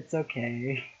 It's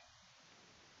okay.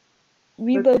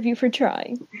 We love you for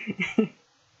trying.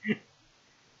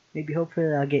 Maybe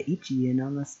hopefully I'll get Ichi in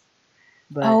on this.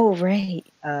 But, Oh, right.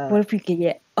 What if we could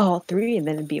get all three and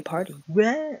then it'd be a party?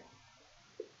 What?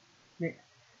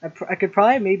 I could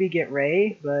probably maybe get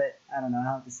Ray, but I don't know.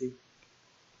 I'll have to see.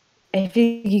 I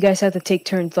think you guys have to take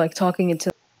turns, like, talking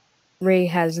until Ray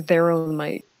has their own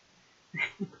mic.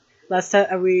 Last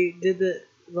time we did the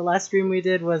last stream we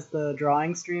did was the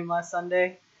drawing stream last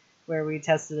Sunday, where we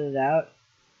tested it out,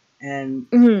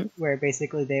 and where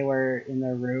basically they were in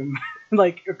their room,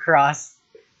 like across.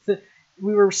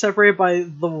 We were separated by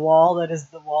the wall that is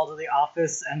the wall to the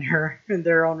office and her in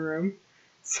their own room.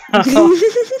 So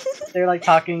they're like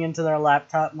talking into their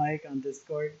laptop mic on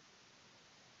Discord.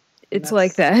 It's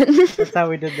like that. That's how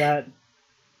we did that.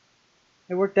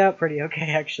 It worked out pretty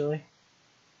okay, actually.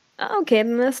 Okay,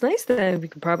 then that's nice then. We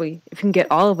could probably, if we can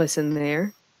get all of us in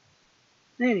there.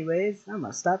 Anyways, I'm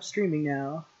gonna stop streaming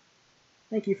now.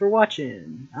 Thank you for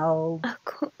watching. I'll Of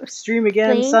course. stream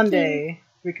again Thank Sunday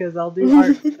because I'll do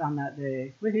art on that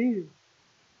day. Woohoo!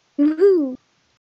 Woohoo!